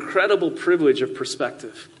had an incredible privilege of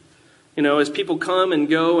perspective. As people come and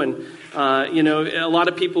go, and, a lot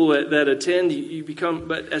of people that attend, you become,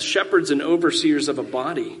 but as shepherds and overseers of a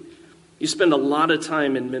body, you spend a lot of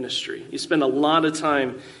time in ministry. You spend a lot of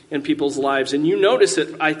time in people's lives. And you notice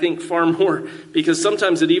it, I think, far more, because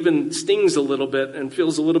sometimes it even stings a little bit and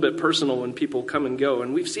feels a little bit personal when people come and go.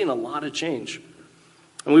 And we've seen a lot of change.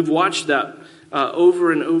 And we've watched that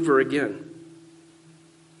over and over again.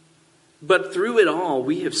 But through it all,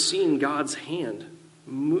 we have seen God's hand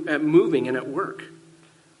at moving and at work.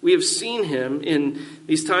 We have seen him in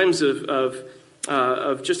these times of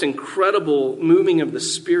just incredible moving of the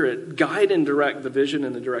Spirit, guide and direct the vision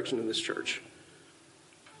and the direction of this church.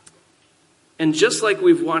 And just like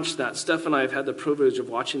we've watched that, Steph and I have had the privilege of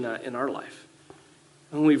watching that in our life.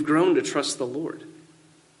 And we've grown to trust the Lord.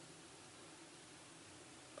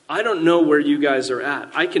 I don't know where you guys are at.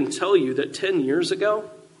 I can tell you that 10 years ago,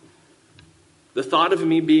 The thought of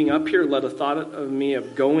me being up here, let a thought of me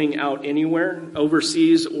of going out anywhere,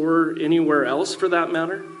 overseas or anywhere else for that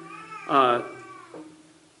matter,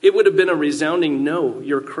 it would have been a resounding no,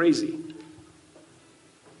 you're crazy.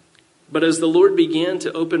 But as the Lord began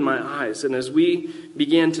to open my eyes, and as we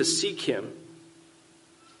began to seek him,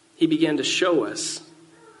 he began to show us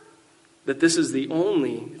that this is the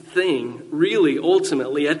only thing, really,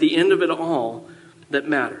 ultimately, at the end of it all, that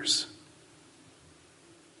matters.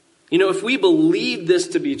 You know, if we believe this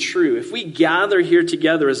to be true, if we gather here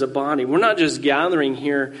together as a body, we're not just gathering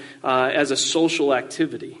here as a social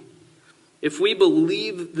activity. If we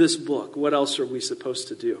believe this book, what else are we supposed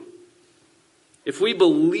to do? If we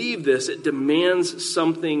believe this, it demands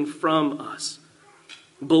something from us.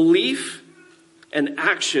 Belief and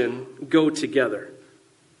action go together.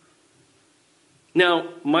 Now,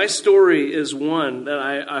 my story is one that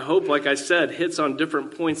I hope, like I said, hits on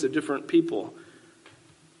different points of different people.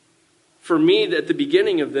 For me, at the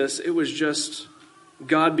beginning of this, it was just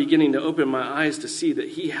God beginning to open my eyes to see that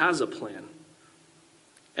he has a plan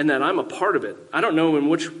and that I'm a part of it. I don't know in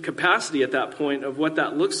which capacity at that point of what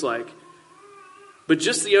that looks like, but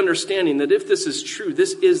just the understanding that if this is true,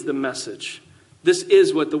 this is the message. This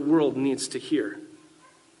is what the world needs to hear.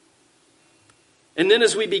 And then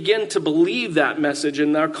as we begin to believe that message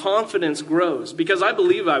and our confidence grows, because I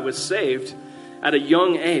believe I was saved at a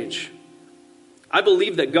young age. I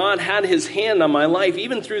believe that God had his hand on my life,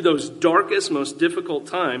 even through those darkest, most difficult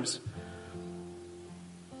times.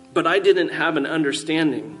 But I didn't have an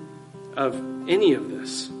understanding of any of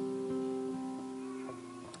this.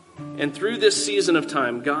 And through this season of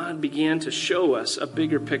time, God began to show us a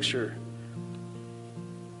bigger picture.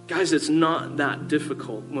 Guys, it's not that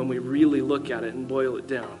difficult when we really look at it and boil it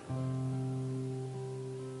down.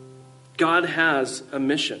 God has a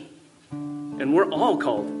mission. And we're all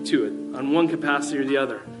called to it on one capacity or the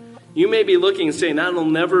other. You may be looking and saying, that'll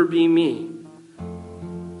never be me.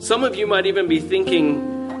 Some of you might even be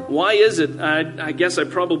thinking, why is it? I guess I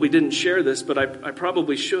probably didn't share this, but I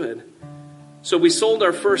probably should. So we sold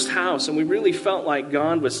our first house, and we really felt like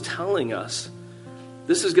God was telling us,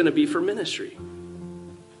 this is going to be for ministry.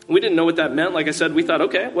 We didn't know what that meant. Like I said, we thought,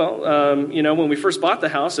 okay, well, when we first bought the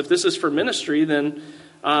house, if this is for ministry, then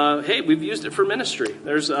hey, we've used it for ministry.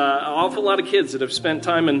 There's an awful lot of kids that have spent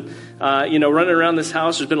time and, running around this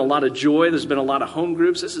house. There's been a lot of joy. There's been a lot of home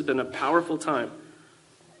groups. This has been a powerful time.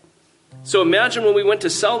 So imagine when we went to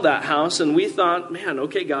sell that house and we thought, man,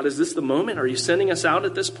 okay, God, is this the moment? Are you sending us out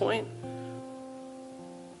at this point?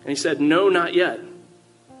 And he said, no, not yet.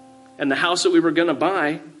 And the house that we were going to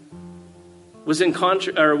buy was in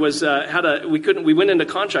contract, or we went into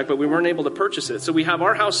contract, but we weren't able to purchase it. So we have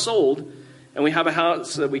our house sold, and we have a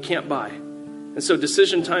house that we can't buy. And so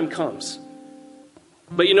decision time comes.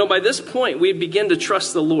 But by this point, we begin to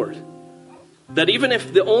trust the Lord. That even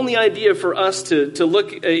if the only idea for us to look,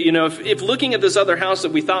 if looking at this other house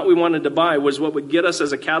that we thought we wanted to buy was what would get us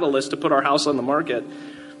as a catalyst to put our house on the market,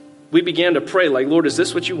 we began to pray like, Lord, is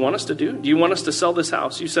this what you want us to do? Do you want us to sell this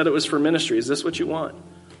house? You said it was for ministry. Is this what you want?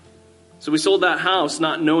 So we sold that house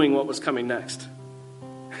not knowing what was coming next.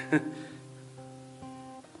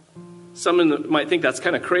 Someone might think that's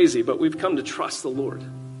kind of crazy, but we've come to trust the Lord.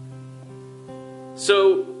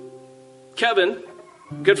 So Kevin,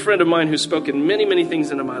 a good friend of mine who's spoken many, many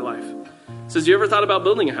things into my life, says, you ever thought about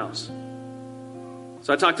building a house?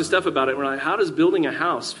 So I talked to Steph about it. We're like, how does building a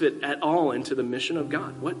house fit at all into the mission of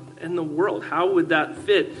God? What in the world? How would that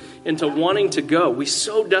fit into wanting to go? We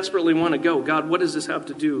so desperately want to go. God, what does this have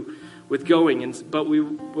to do with going? But we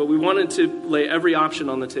wanted to lay every option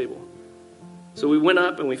on the table. So we went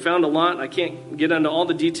up and we found a lot. I can't get into all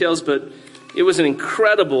the details, but it was an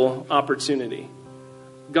incredible opportunity.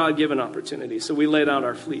 God-given opportunity. So we laid out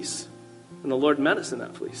our fleece. And the Lord met us in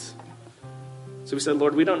that fleece. So we said,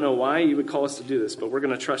 Lord, we don't know why you would call us to do this, but we're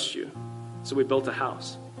going to trust you. So we built a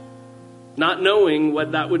house. Not knowing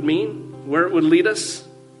what that would mean, where it would lead us.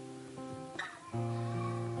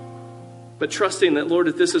 But trusting that, Lord,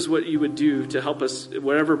 if this is what you would do to help us,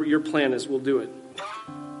 whatever your plan is, we'll do it.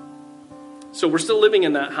 So we're still living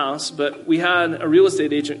in that house, but we had a real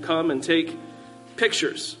estate agent come and take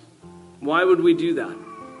pictures. Why would we do that?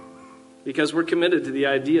 Because we're committed to the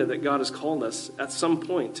idea that God has called us at some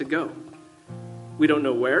point to go. We don't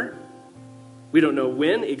know where. We don't know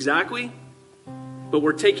when exactly. But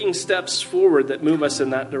we're taking steps forward that move us in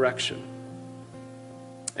that direction.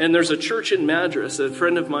 And there's a church in Madras that a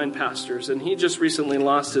friend of mine pastors, and he just recently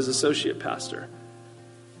lost his associate pastor.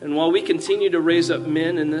 And while we continue to raise up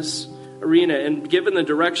men in this arena, and given the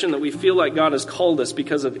direction that we feel like God has called us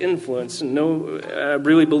because of influence. And I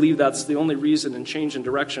really believe that's the only reason and change in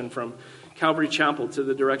direction from Calvary Chapel to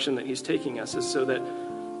the direction that he's taking us, is so that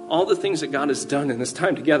all the things that God has done in this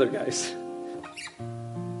time together, guys,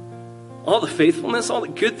 all the faithfulness, all the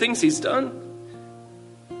good things he's done,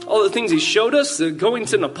 all the things he showed us, the going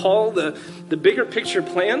to Nepal, the bigger picture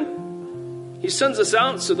plan, he sends us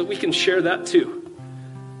out so that we can share that too.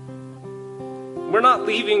 We're not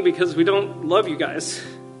leaving because we don't love you guys.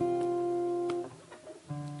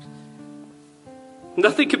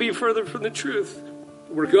 Nothing could be further from the truth.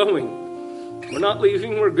 We're going. We're not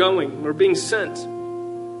leaving, we're going. We're being sent.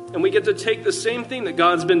 And we get to take the same thing that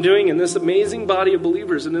God's been doing in this amazing body of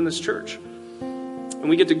believers and in this church. And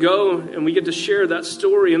we get to go and we get to share that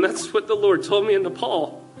story. And that's what the Lord told me in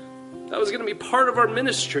Nepal. That was going to be part of our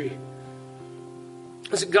ministry.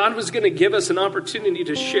 God was going to give us an opportunity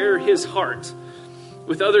to share his heart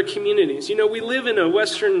with other communities. You know, we live in a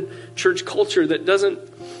Western church culture that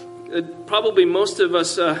doesn't, probably most of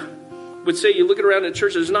us would say, you look around at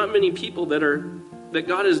church, there's not many people that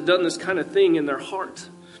God has done this kind of thing in their heart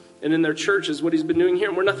and in their church, is what he's been doing here.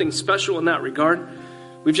 And we're nothing special in that regard.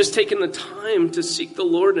 We've just taken the time to seek the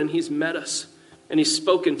Lord, and he's met us and he's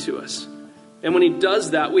spoken to us. And when he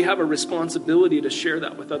does that, we have a responsibility to share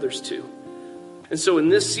that with others too. And so in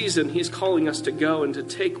this season, he's calling us to go and to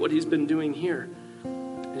take what he's been doing here.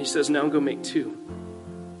 And he says, now go make 2.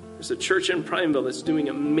 There's a church in Prineville that's doing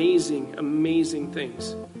amazing, amazing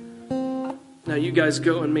things. Now you guys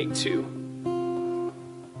go and make 2.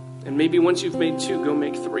 And maybe once you've made 2, go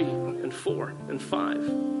make 3 and 4 and 5.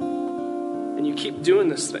 And you keep doing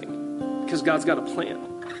this thing because God's got a plan.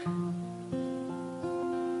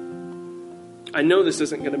 I know this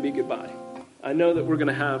isn't going to be goodbye. I know that we're going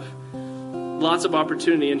to have lots of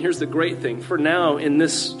opportunity. And here's the great thing. For now, in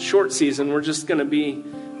this short season, we're just going to be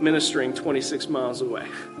ministering 26 miles away.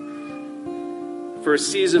 For a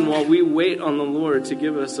season while we wait on the Lord to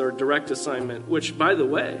give us our direct assignment, which, by the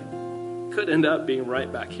way, could end up being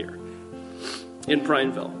right back here in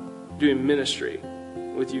Prineville, doing ministry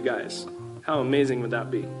with you guys. How amazing would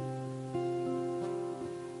that be?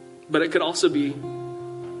 But it could also be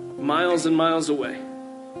miles and miles away.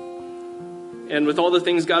 And with all the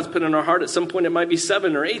things God's put in our heart, at some point it might be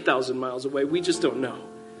 7,000 or 8,000 miles away. We just don't know.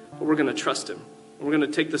 But we're going to trust him. We're going to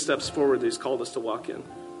take the steps forward that he's called us to walk in.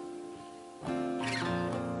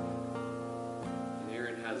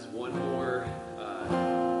 Aaron has one more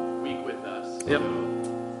week with us. Yep.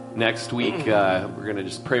 So next week, we're going to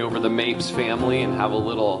just pray over the Mapes family and have a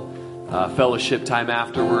little fellowship time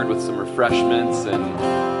afterward with some refreshments. And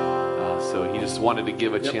so he just wanted to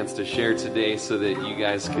give a chance to share today so that you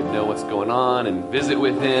guys could know what's going on and visit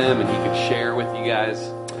with him, and he could share with you guys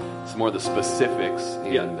some more of the specifics.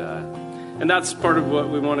 And that's part of what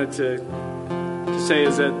we wanted to say,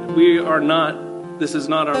 is that this is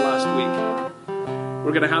not our last week.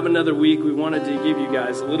 We're going to have another week. We wanted to give you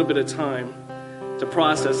guys a little bit of time to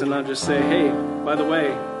process and not just say, hey, by the way,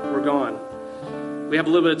 we're gone. We have a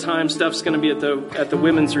little bit of time. Steph's going to be at the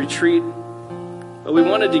women's retreat. But we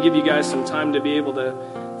wanted to give you guys some time to be able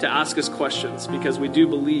to ask us questions, because we do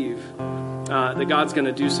believe that God's going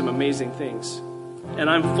to do some amazing things. And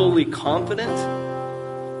I'm fully confident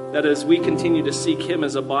that as we continue to seek him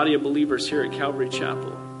as a body of believers here at Calvary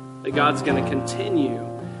Chapel, that God's going to continue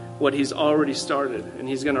what he's already started, and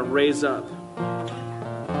he's going to raise up.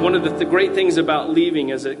 One of the great things about leaving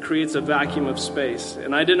is it creates a vacuum of space.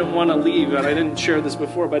 And I didn't want to leave, and I didn't share this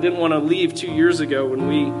before, but I didn't want to leave 2 years ago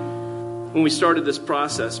when we started this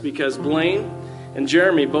process, because Blaine and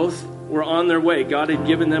Jeremy both were on their way. God had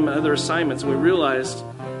given them other assignments, and we realized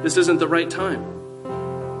this isn't the right time.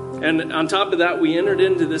 And on top of that, we entered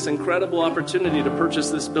into this incredible opportunity to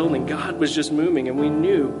purchase this building. God was just moving, and we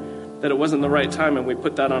knew that it wasn't the right time, and we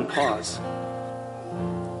put that on pause.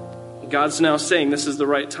 God's now saying this is the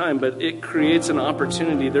right time, but it creates an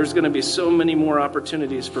opportunity. There's going to be so many more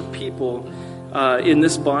opportunities for people in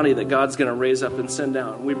this body that God's going to raise up and send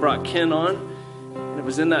out. We brought Ken on, and it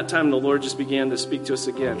was in that time the Lord just began to speak to us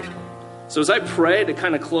again. So as I pray to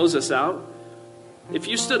kind of close us out, if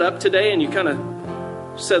you stood up today and you kind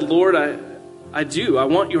of said, Lord, I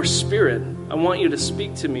want your spirit. I want you to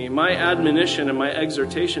speak to me. My admonition and my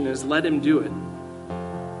exhortation is let him do it.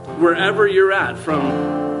 Wherever you're at,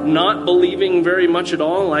 from not believing very much at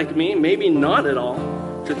all like me, maybe not at all,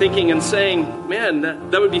 to thinking and saying, man,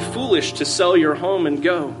 that would be foolish to sell your home and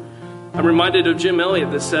go. I'm reminded of Jim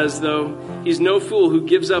Elliott that says, though, he's no fool who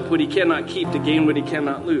gives up what he cannot keep to gain what he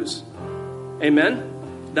cannot lose. Amen?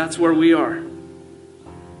 That's where we are.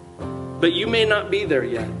 But you may not be there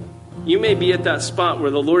yet. You may be at that spot where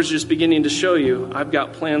the Lord's just beginning to show you, I've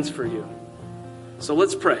got plans for you. So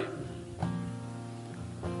let's pray.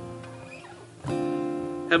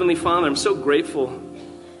 Heavenly Father, I'm so grateful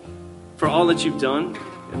for all that you've done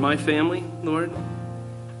in my family, Lord.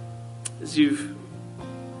 As you've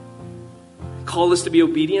called us to be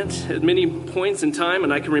obedient at many points in time,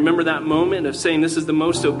 and I can remember that moment of saying, this is the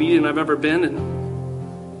most obedient I've ever been. And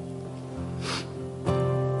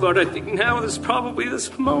Lord, I think now is probably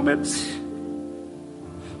this moment.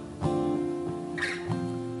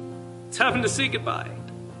 It's having to say goodbye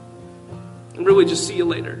and really just see you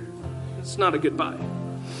later. It's not a goodbye.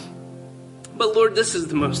 But Lord, this is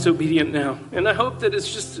the most obedient now. And I hope that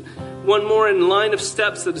it's just one more in line of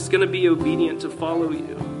steps that is going to be obedient to follow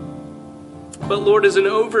you. But Lord, as an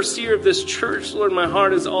overseer of this church, Lord, my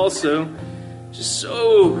heart is also just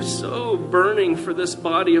so burning for this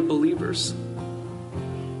body of believers.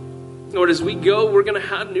 Lord, as we go, we're going to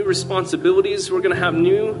have new responsibilities. We're going to have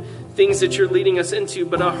new things that you're leading us into,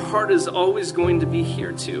 but our heart is always going to be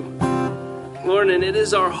here too. Lord, and it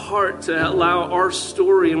is our heart to allow our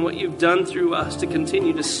story and what you've done through us to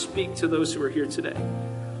continue to speak to those who are here today.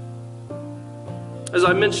 As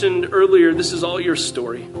I mentioned earlier, this is all your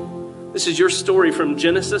story. This is your story from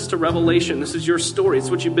Genesis to Revelation. This is your story.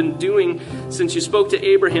 It's what you've been doing since you spoke to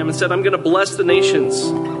Abraham and said, I'm going to bless the nations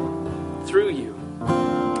through you.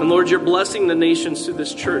 And Lord, you're blessing the nations through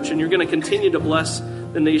this church, and you're going to continue to bless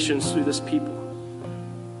the nations through this people.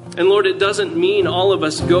 And Lord, it doesn't mean all of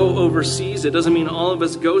us go overseas. It doesn't mean all of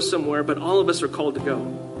us go somewhere, but all of us are called to go.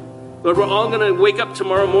 Lord, we're all going to wake up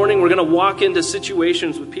tomorrow morning. We're going to walk into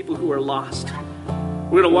situations with people who are lost.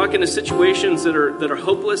 We're going to walk into situations that are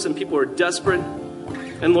hopeless and people are desperate.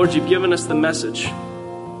 And Lord, you've given us the message.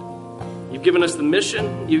 You've given us the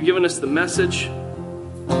mission. You've given us the message.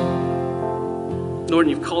 Lord,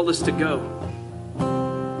 and you've called us to go.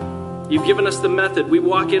 You've given us the method. We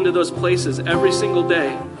walk into those places every single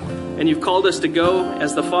day. And you've called us to go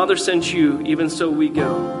as the Father sent you, even so we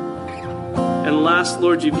go. And last,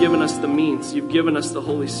 Lord, you've given us the means. You've given us the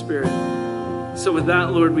Holy Spirit. So with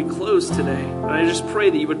that, Lord, we close today. And I just pray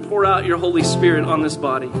that you would pour out your Holy Spirit on this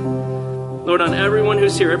body. Lord, on everyone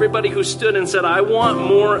who's here, everybody who stood and said, I want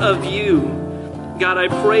more of you. God, I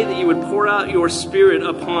pray that you would pour out your Spirit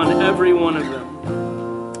upon every one of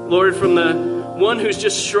them. Lord, from the one who's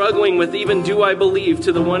just struggling with even do I believe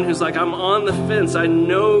to the one who's like, I'm on the fence. I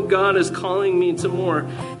know God is calling me to more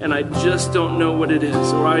and I just don't know what it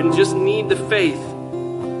is, or I just need the faith.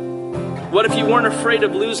 What if you weren't afraid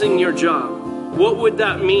of losing your job? What would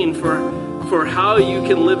that mean for how you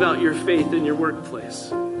can live out your faith in your workplace?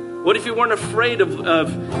 What if you weren't afraid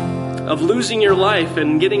of losing your life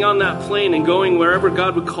and getting on that plane and going wherever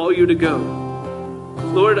God would call you to go?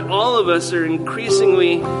 Lord, all of us are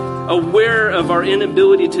increasingly aware of our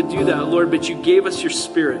inability to do that, Lord, but you gave us your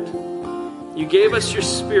Spirit. You gave us your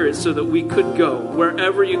Spirit so that we could go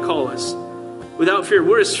wherever you call us without fear.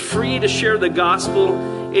 We're as free to share the gospel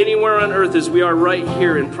anywhere on earth as we are right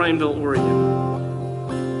here in Prineville,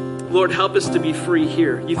 Oregon. Lord, help us to be free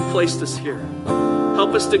here. You've placed us here.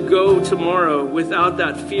 Help us to go tomorrow without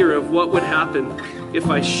that fear of what would happen if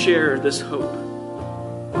I share this hope.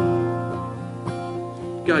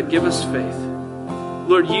 God, give us faith.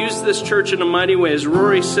 Lord, use this church in a mighty way. As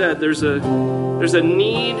Rory said, there's a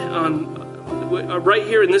need right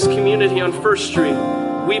here in this community on First Street.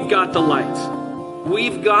 We've got the light.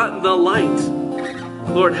 We've got the light.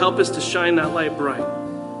 Lord, help us to shine that light bright.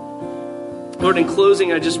 Lord, in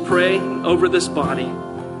closing, I just pray over this body,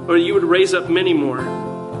 Lord, you would raise up many more.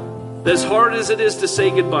 As hard as it is to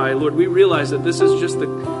say goodbye, Lord, we realize that this is just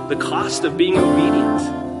the cost of being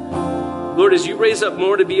obedient. Lord, as you raise up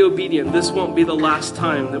more to be obedient, this won't be the last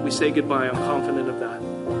time that we say goodbye. I'm confident of that.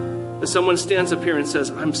 As someone stands up here and says,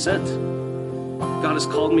 I'm sent. God has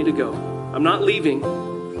called me to go. I'm not leaving.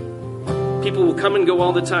 People will come and go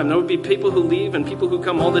all the time. There will be people who leave and people who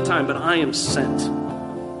come all the time, but I am sent.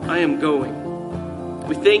 I am going.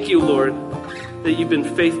 We thank you, Lord, that you've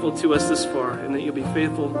been faithful to us this far and that you'll be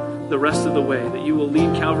faithful the rest of the way, that you will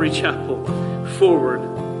lead Calvary Chapel forward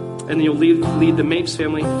and you'll lead the Mapes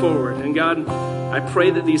family forward. And God, I pray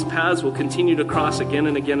that these paths will continue to cross again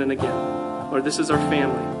and again and again. Lord, this is our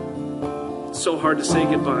family. It's so hard to say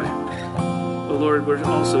goodbye. But Lord, we're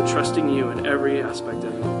also trusting you in every aspect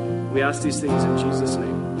of it. We ask these things in Jesus'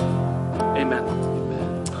 name.